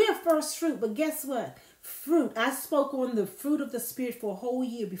 We're first fruit, but guess what? Fruit. I spoke on the fruit of the Spirit for a whole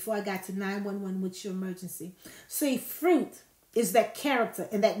year before I got to 911 with your emergency. See, fruit is that character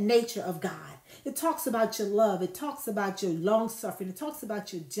and that nature of God. It talks about your love. It talks about your long suffering. It talks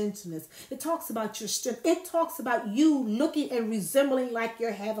about your gentleness. It talks about your strength. It talks about you looking and resembling like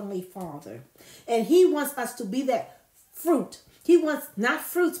your heavenly Father. And he wants us to be that fruit. He wants not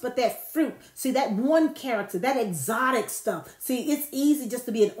fruits, but that fruit. See, that one character, that exotic stuff. See, it's easy just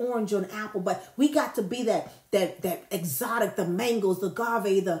to be an orange or an apple, but we got to be that exotic, the mangoes, the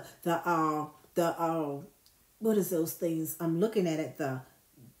agave, what is those things? I'm looking at it. The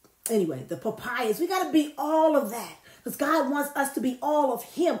papayas. We got to be all of that. Because God wants us to be all of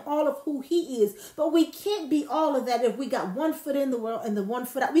him, all of who he is. But we can't be all of that if we got one foot in the world and the one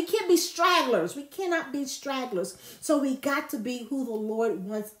foot out. We can't be stragglers. We cannot be stragglers. So we got to be who the Lord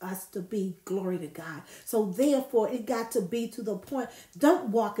wants us to be. Glory to God. So therefore, it got to be to the point, don't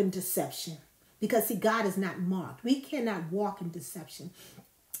walk in deception. Because see, God is not marked. We cannot walk in deception.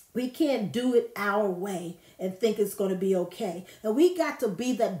 We can't do it our way and think it's going to be okay. And we got to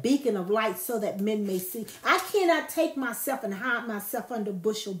be that beacon of light so that men may see. I cannot take myself and hide myself under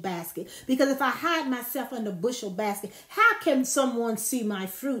bushel basket. Because if I hide myself under bushel basket, how can someone see my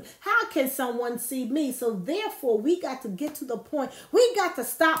fruit? How can someone see me? So therefore, we got to get to the point. We got to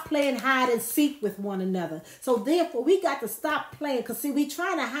stop playing hide and seek with one another. So therefore, we got to stop playing. Because see, we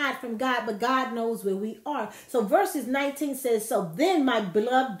trying to hide from God, but God knows where we are. So verses 19 says, so then my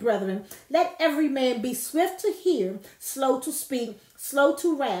beloved brethren, let every man be swift to hear, slow to speak, slow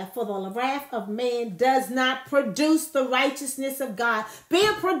to wrath, for the wrath of man does not produce the righteousness of God. Be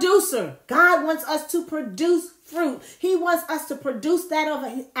a producer. God wants us to produce fruit. He wants us to produce that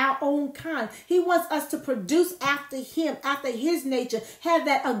of our own kind. He wants us to produce after him, after his nature, have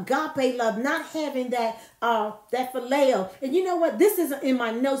that agape love, not having that phileo. And you know what? This isn't in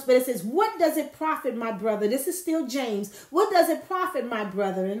my notes, but it says, what does it profit, my brother? This is still James. What does it profit, my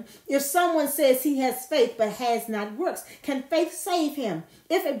brethren, if someone says he has faith but has not works? Can faith save him?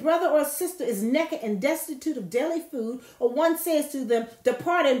 If a brother or a sister is naked and destitute of daily food, or one says to them,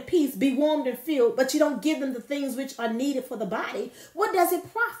 depart in peace, be warmed and filled, but you don't give them the things which are needed for the body, what does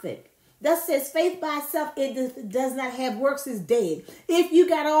it profit? That says faith by itself, it does not have works, is dead. If you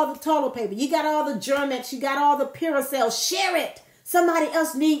got all the toilet paper, you got all the Germex, you got all the Puracell, share it. Somebody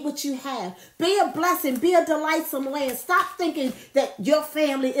else need what you have. Be a blessing. Be a delightsome land. Stop thinking that your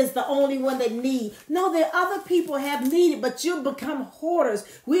family is the only one that need. No, there are other people have needed, but you become hoarders.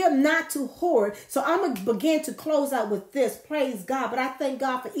 We are not to hoard. So I'm going to begin to close out with this. Praise God. But I thank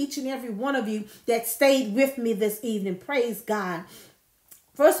God for each and every one of you that stayed with me this evening. Praise God.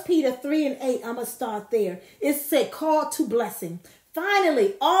 1 Peter 3:8, I'm going to start there. It said, call to blessing.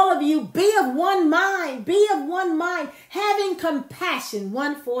 Finally, all of you, be of one mind, having compassion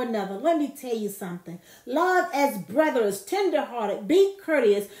one for another. Let me tell you something. Love as brothers, tenderhearted, be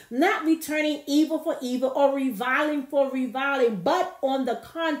courteous, not returning evil for evil or reviling for reviling, but on the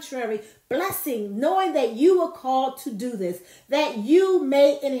contrary, blessing, knowing that you were called to do this, that you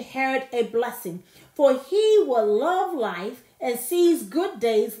may inherit a blessing. For he will love life and sees good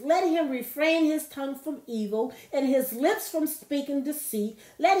days. Let him refrain his tongue from evil and his lips from speaking deceit.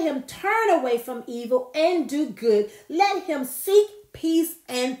 Let him turn away from evil and do good. Let him seek peace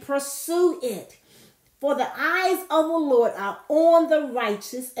and pursue it. For the eyes of the Lord are on the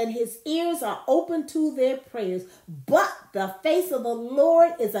righteous, and his ears are open to their prayers. But the face of the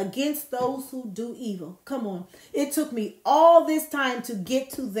Lord is against those who do evil. Come on. It took me all this time to get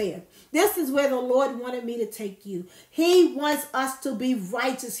to there. This is where the Lord wanted me to take you. He wants us to be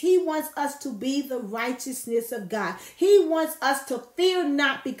righteous. He wants us to be the righteousness of God. He wants us to fear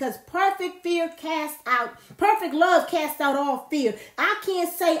not, because perfect love casts out all fear. I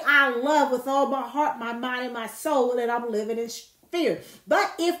can't say I love with all my heart, my mind, and my soul, and I'm living in fear.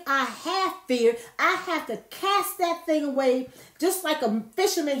 But if I have fear, I have to cast that thing away. Just like a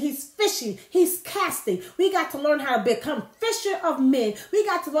fisherman, he's fishing, he's casting. We got to learn how to become fisher of men. We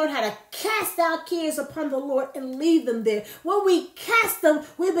got to learn how to cast our cares upon the Lord and leave them there. When we cast them,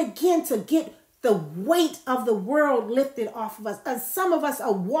 we begin to get the weight of the world lifted off of us. And some of us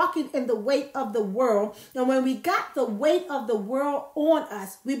are walking in the weight of the world. And when we got the weight of the world on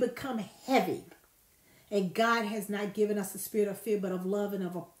us, we become heavy. And God has not given us the spirit of fear, but of love and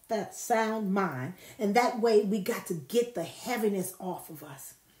of a sound mind. And that way we got to get the heaviness off of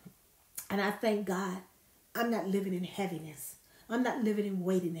us. And I thank God I'm not living in heaviness. I'm not living in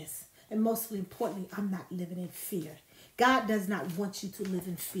weightiness. And most importantly, I'm not living in fear. God does not want you to live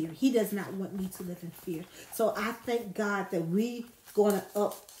in fear. He does not want me to live in fear. So I thank God that we going to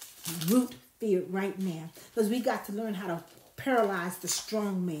uproot fear right now. Because we got to learn how to paralyze the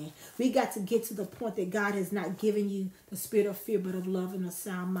strong man. We got to get to the point that God has not given you the spirit of fear, but of love and a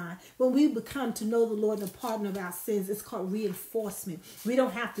sound mind. When we become to know the Lord and the pardon of our sins, it's called reinforcement. We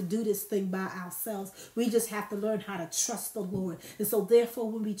don't have to do this thing by ourselves. We just have to learn how to trust the Lord. And so therefore,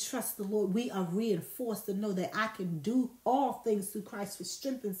 when we trust the Lord, we are reinforced to know that I can do all things through Christ who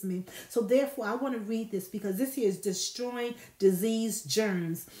strengthens me. So therefore, I want to read this because this here is destroying disease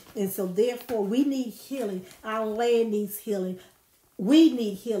germs. And so therefore, we need healing. Our land needs healing. We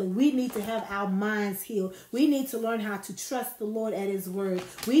need healing. We need to have our minds healed. We need to learn how to trust the Lord at his word.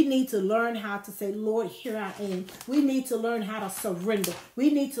 We need to learn how to say, Lord, here I am. We need to learn how to surrender. We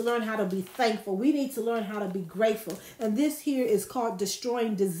need to learn how to be thankful. We need to learn how to be grateful. And this here is called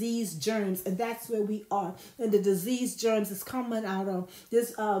destroying disease germs. And that's where we are. And the disease germs is coming out of,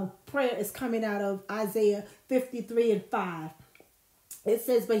 this prayer is coming out of Isaiah 53:5. It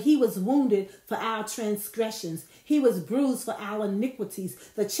says, but he was wounded for our transgressions. He was bruised for our iniquities.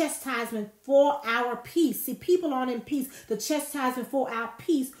 The chastisement for our peace. See, people aren't in peace. The chastisement for our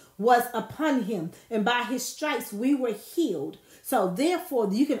peace was upon him. And by his stripes we were healed. So therefore,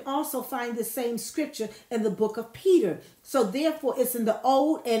 you can also find the same scripture in the book of Peter. So therefore, it's in the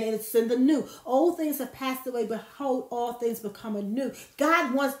old and it's in the new. Old things have passed away. Behold, all things become anew.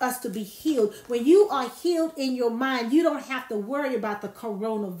 God wants us to be healed. When you are healed in your mind, you don't have to worry about the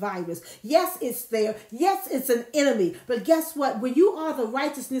coronavirus. Yes, it's there. Yes, it's an enemy. But guess what? When you are the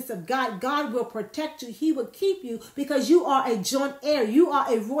righteousness of God, God will protect you. He will keep you because you are a joint heir. You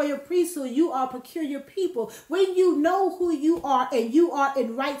are a royal priesthood. You are a peculiar people. When you know who you are and you are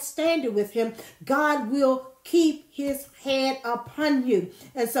in right standing with him, God will keep his hand upon you.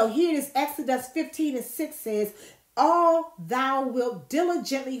 And so here is Exodus 15:6 says, all thou wilt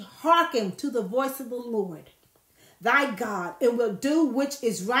diligently hearken to the voice of the Lord thy God, and will do which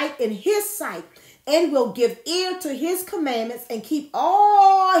is right in his sight, and will give ear to his commandments and keep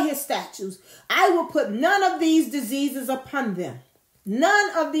all his statutes. I will put none of these diseases upon them.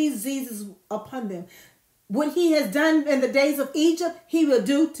 None of these diseases upon them. What he has done in the days of Egypt, he will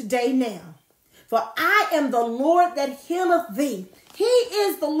do today now. For I am the Lord that healeth thee. he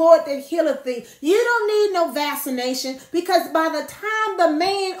is the Lord that healeth thee. You don't need no vaccination, because by the time the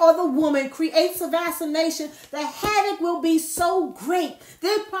man or the woman creates a vaccination, the havoc will be so great.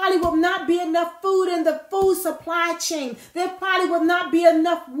 There probably will not be enough food in the food supply chain. There probably will not be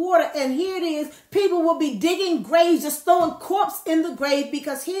enough water. And here it is, people will be digging graves, just throwing corpse in the grave,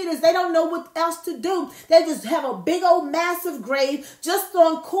 because here it is, they don't know what else to do. They just have a big old massive grave, just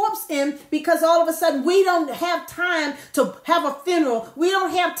throwing corpse in, because all of a sudden we don't have time to have a funeral. We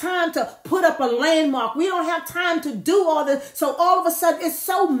don't have time to put up a landmark. We don't have time to do all this. So all of a sudden it's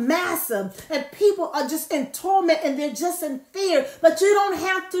so massive, and people are just in torment, and they're just in fear. But you don't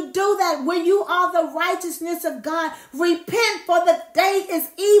have to do that. When you are the righteousness of God, repent, for the day is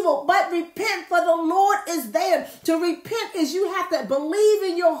evil, but repent, for the Lord is there. To repent is you have to believe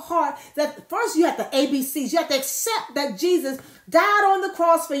in your heart that first you have the ABCs. You have to accept that Jesus died on the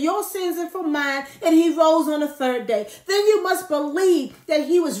cross for your sins and for mine, and he rose on the third day. Then you must believe that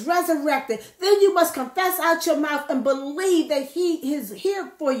he was resurrected. Then you must confess out your mouth and believe that he is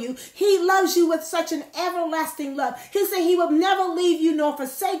here for you. He loves you with such an everlasting love. He said he will never leave you nor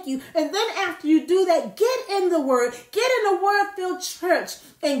forsake you. And then after you do that, get in the word. Get in a word-filled church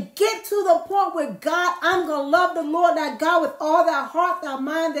and get to the point where, God, I'm going to love the Lord thy God with all thy heart, thy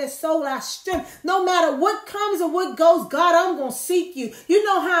mind, thy soul, thy strength. No matter what comes or what goes, God, I'm going to seek you. You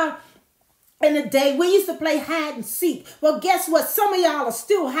know how in the day we used to play hide and seek. Well, guess what? Some of y'all are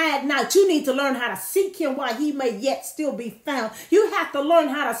still hiding out. You need to learn how to seek him while he may yet still be found. You have to learn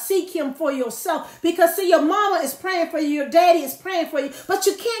how to seek him for yourself, because see, your mama is praying for you, your daddy is praying for you, but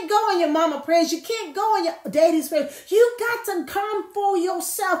you can't go on your mama prayers. You can't go on your daddy's prayers. You got to come for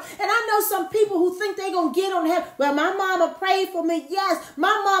yourself. And I know some people who think they're going to get on heaven. Well, my mama prayed for me. Yes,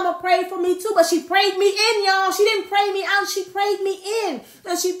 my mama prayed for me too, but she prayed me in, y'all. She didn't pray me out. She prayed me in.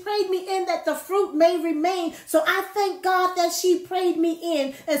 And she prayed me in that the fruit may remain. So I thank God that she prayed me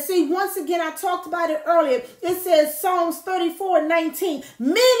in. And see, once again, I talked about it earlier. It says Psalms 34:19.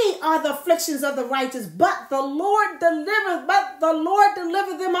 Many are the afflictions of the righteous, but the Lord delivered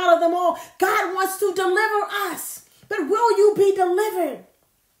them out of them all. God wants to deliver us, but will you be delivered?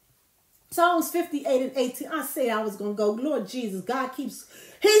 Psalms 58:18. I say I was going to go. Lord Jesus, God keeps.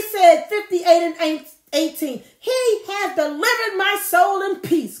 He said 58:18. He has delivered my soul in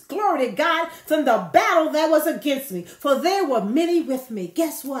peace. Glory to God, from the battle that was against me. For there were many with me.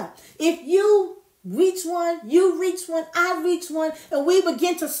 Guess what? If you reach one, you reach one, I reach one, and we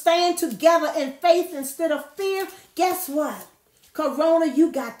begin to stand together in faith instead of fear, guess what? Corona,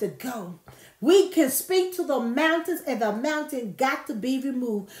 you got to go. We can speak to the mountains, and the mountain got to be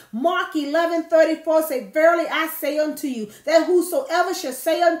removed. Mark 11:34 say, verily I say unto you, that whosoever shall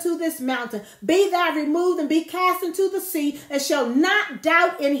say unto this mountain, be thou removed and be cast into the sea, and shall not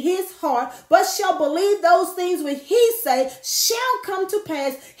doubt in his heart, but shall believe those things which he say shall come to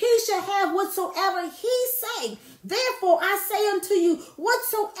pass, he shall have whatsoever he say. Therefore I say unto you,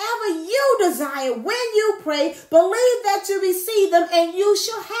 whatsoever you desire when you pray, believe that you receive them, and you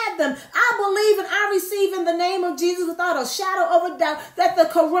shall have them. I believe and I receive in the name of Jesus without a shadow of a doubt that the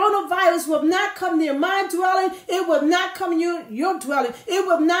coronavirus will not come near my dwelling. It will not come near your dwelling. It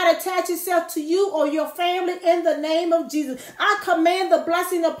will not attach itself to you or your family in the name of Jesus. I command the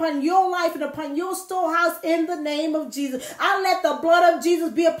blessing upon your life and upon your storehouse in the name of Jesus. I let the blood of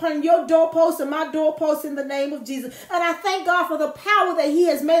Jesus be upon your doorpost and my doorpost in the name of Jesus. And I thank God for the power that he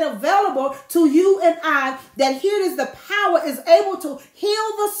has made available to you and I, that here it is, the power is able to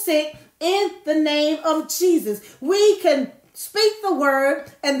heal the sick in the name of Jesus. We can speak the word,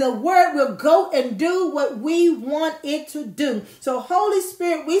 and the word will go and do what we want it to do. So Holy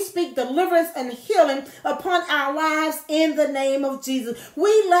Spirit, we speak deliverance and healing upon our lives in the name of Jesus. We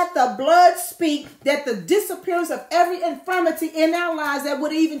let the blood speak that the disappearance of every infirmity in our lives that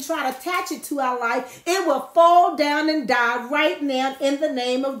would even try to attach it to our life, it will fall down and die right now in the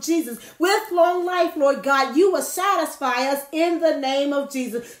name of Jesus. With long life, Lord God, you will satisfy us in the name of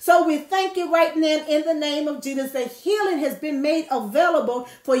Jesus. So we thank you right now in the name of Jesus that healing has been made available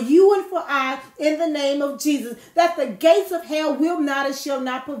for you and for I in the name of Jesus, that the gates of hell will not and shall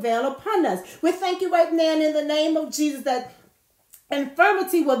not prevail upon us. We thank you right now in the name of Jesus that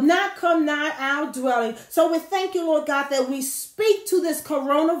infirmity will not come nigh our dwelling. So we thank you, Lord God, that we speak to this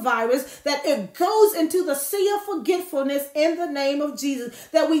coronavirus, that it goes into the sea of forgetfulness in the name of Jesus,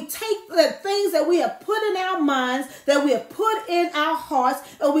 that we take the things that we have put in our minds, that we have put in our hearts,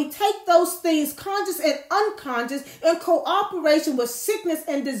 and we take those things, conscious and unconscious, in cooperation with sickness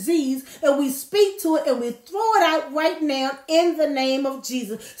and disease, and we speak to it and we throw it out right now in the name of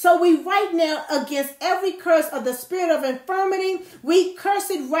Jesus. So we right now against every curse of the spirit of infirmity, We curse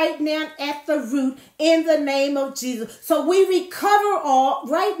it right now at the root in the name of Jesus. So we recover all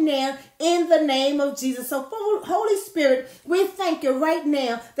right now in the name of Jesus. So Holy Spirit, we thank you right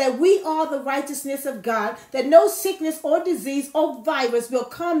now that we are the righteousness of God, that no sickness or disease or virus will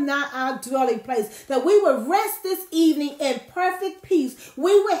come nigh our dwelling place, that we will rest this evening in perfect peace.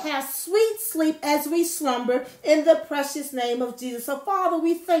 We will have sweet sleep as we slumber in the precious name of Jesus. So Father,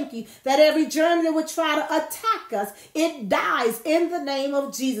 we thank you that every germ that would try to attack us, it dies in the name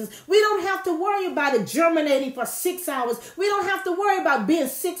of Jesus. We don't have to worry about it germinating for 6 hours. We don't have to worry about being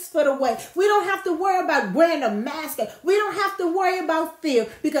 6 foot away. We don't have to worry about wearing a mask. We don't have to worry about fear,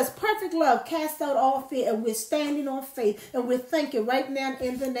 because perfect love casts out all fear, and we're standing on faith, and we thank you right now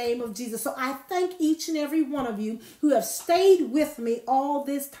in the name of Jesus. So I thank each and every one of you who have stayed with me all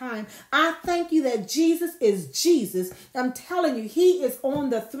this time. I thank you that Jesus is Jesus. I'm telling you, he is on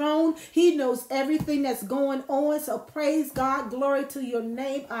the throne. He knows everything that's going on. So praise God. Glory to your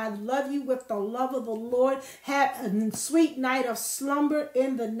name. I love you with the love of the Lord. Have a sweet night of slumber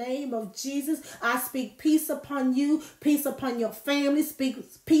in the name of Jesus. I speak peace upon you, peace upon your family, speak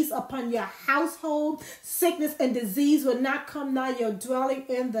peace upon your household. Sickness and disease will not come nigh your dwelling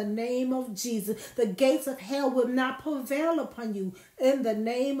in the name of Jesus. The gates of hell will not prevail upon you in the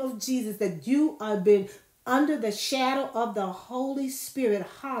name of Jesus, that you are been under the shadow of the Holy Spirit.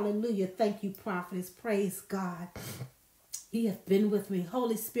 Hallelujah. Thank you, Prophetess. Praise God. You have been with me.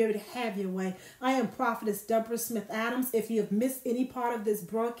 Holy Spirit, have your way. I am Prophetess Deborah Smith-Adams. If you have missed any part of this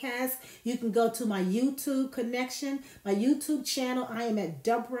broadcast, you can go to my YouTube connection, my YouTube channel. I am at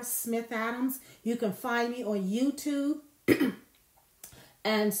Deborah Smith-Adams. You can find me on YouTube.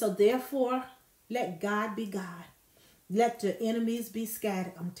 And so therefore, let God be God. Let your enemies be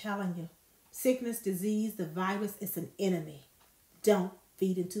scattered. I'm telling you. Sickness, disease, the virus is an enemy. Don't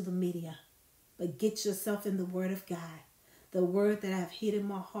feed into the media, but get yourself in the Word of God. The word that I have hid in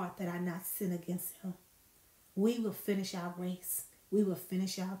my heart, that I not sin against him. We will finish our race. We will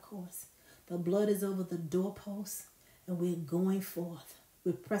finish our course. The blood is over the doorposts, and we're going forth.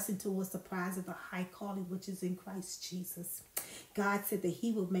 We're pressing towards the prize of the high calling, which is in Christ Jesus. God said that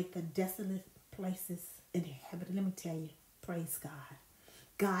he will make the desolate places inhabited. Let me tell you, praise God.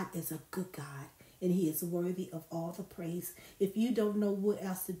 God is a good God, and he is worthy of all the praise. If you don't know what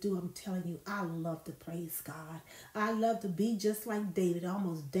else to do, I'm telling you, I love to praise God. I love to be just like David,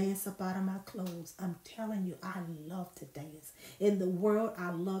 almost dance up out of my clothes. I'm telling you, I love to dance. In the world, I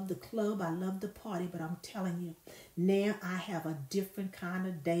love the club, I love the party, but I'm telling you, now I have a different kind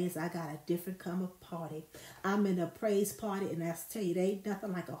of dance. I got a different kind of party. I'm in a praise party, and I tell you, there ain't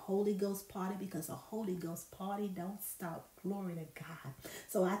nothing like a Holy Ghost party, because a Holy Ghost party don't stop. Glory to God.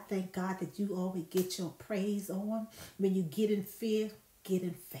 So I thank God that you always get your praise on. When you get in fear, get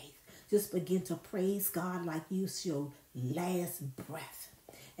in faith. Just begin to praise God like you your last breath,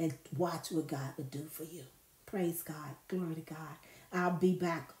 and watch what God will do for you. Praise God. Glory to God. I'll be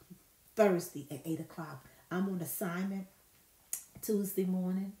back Thursday at 8 o'clock. I'm on assignment Tuesday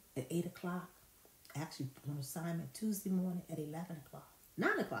morning at 8 o'clock. Actually, on assignment Tuesday morning at 11 o'clock.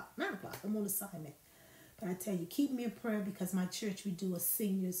 9 o'clock. I'm on assignment. But I tell you, keep me in prayer, because my church, we do a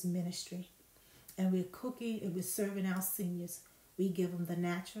seniors ministry. And we're cooking and we're serving our seniors. We give them the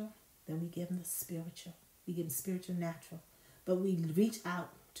natural, then we give them the spiritual. We give them spiritual, natural. But we reach out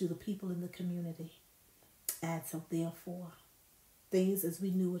to the people in the community. And so therefore, things as we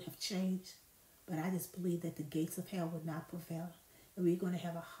knew it have changed. But I just believe that the gates of hell would not prevail. And we're going to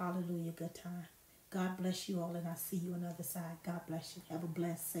have a hallelujah good time. God bless you all, and I'll see you on the other side. God bless you. Have a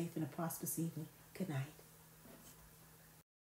blessed, safe, and a prosperous evening. Good night.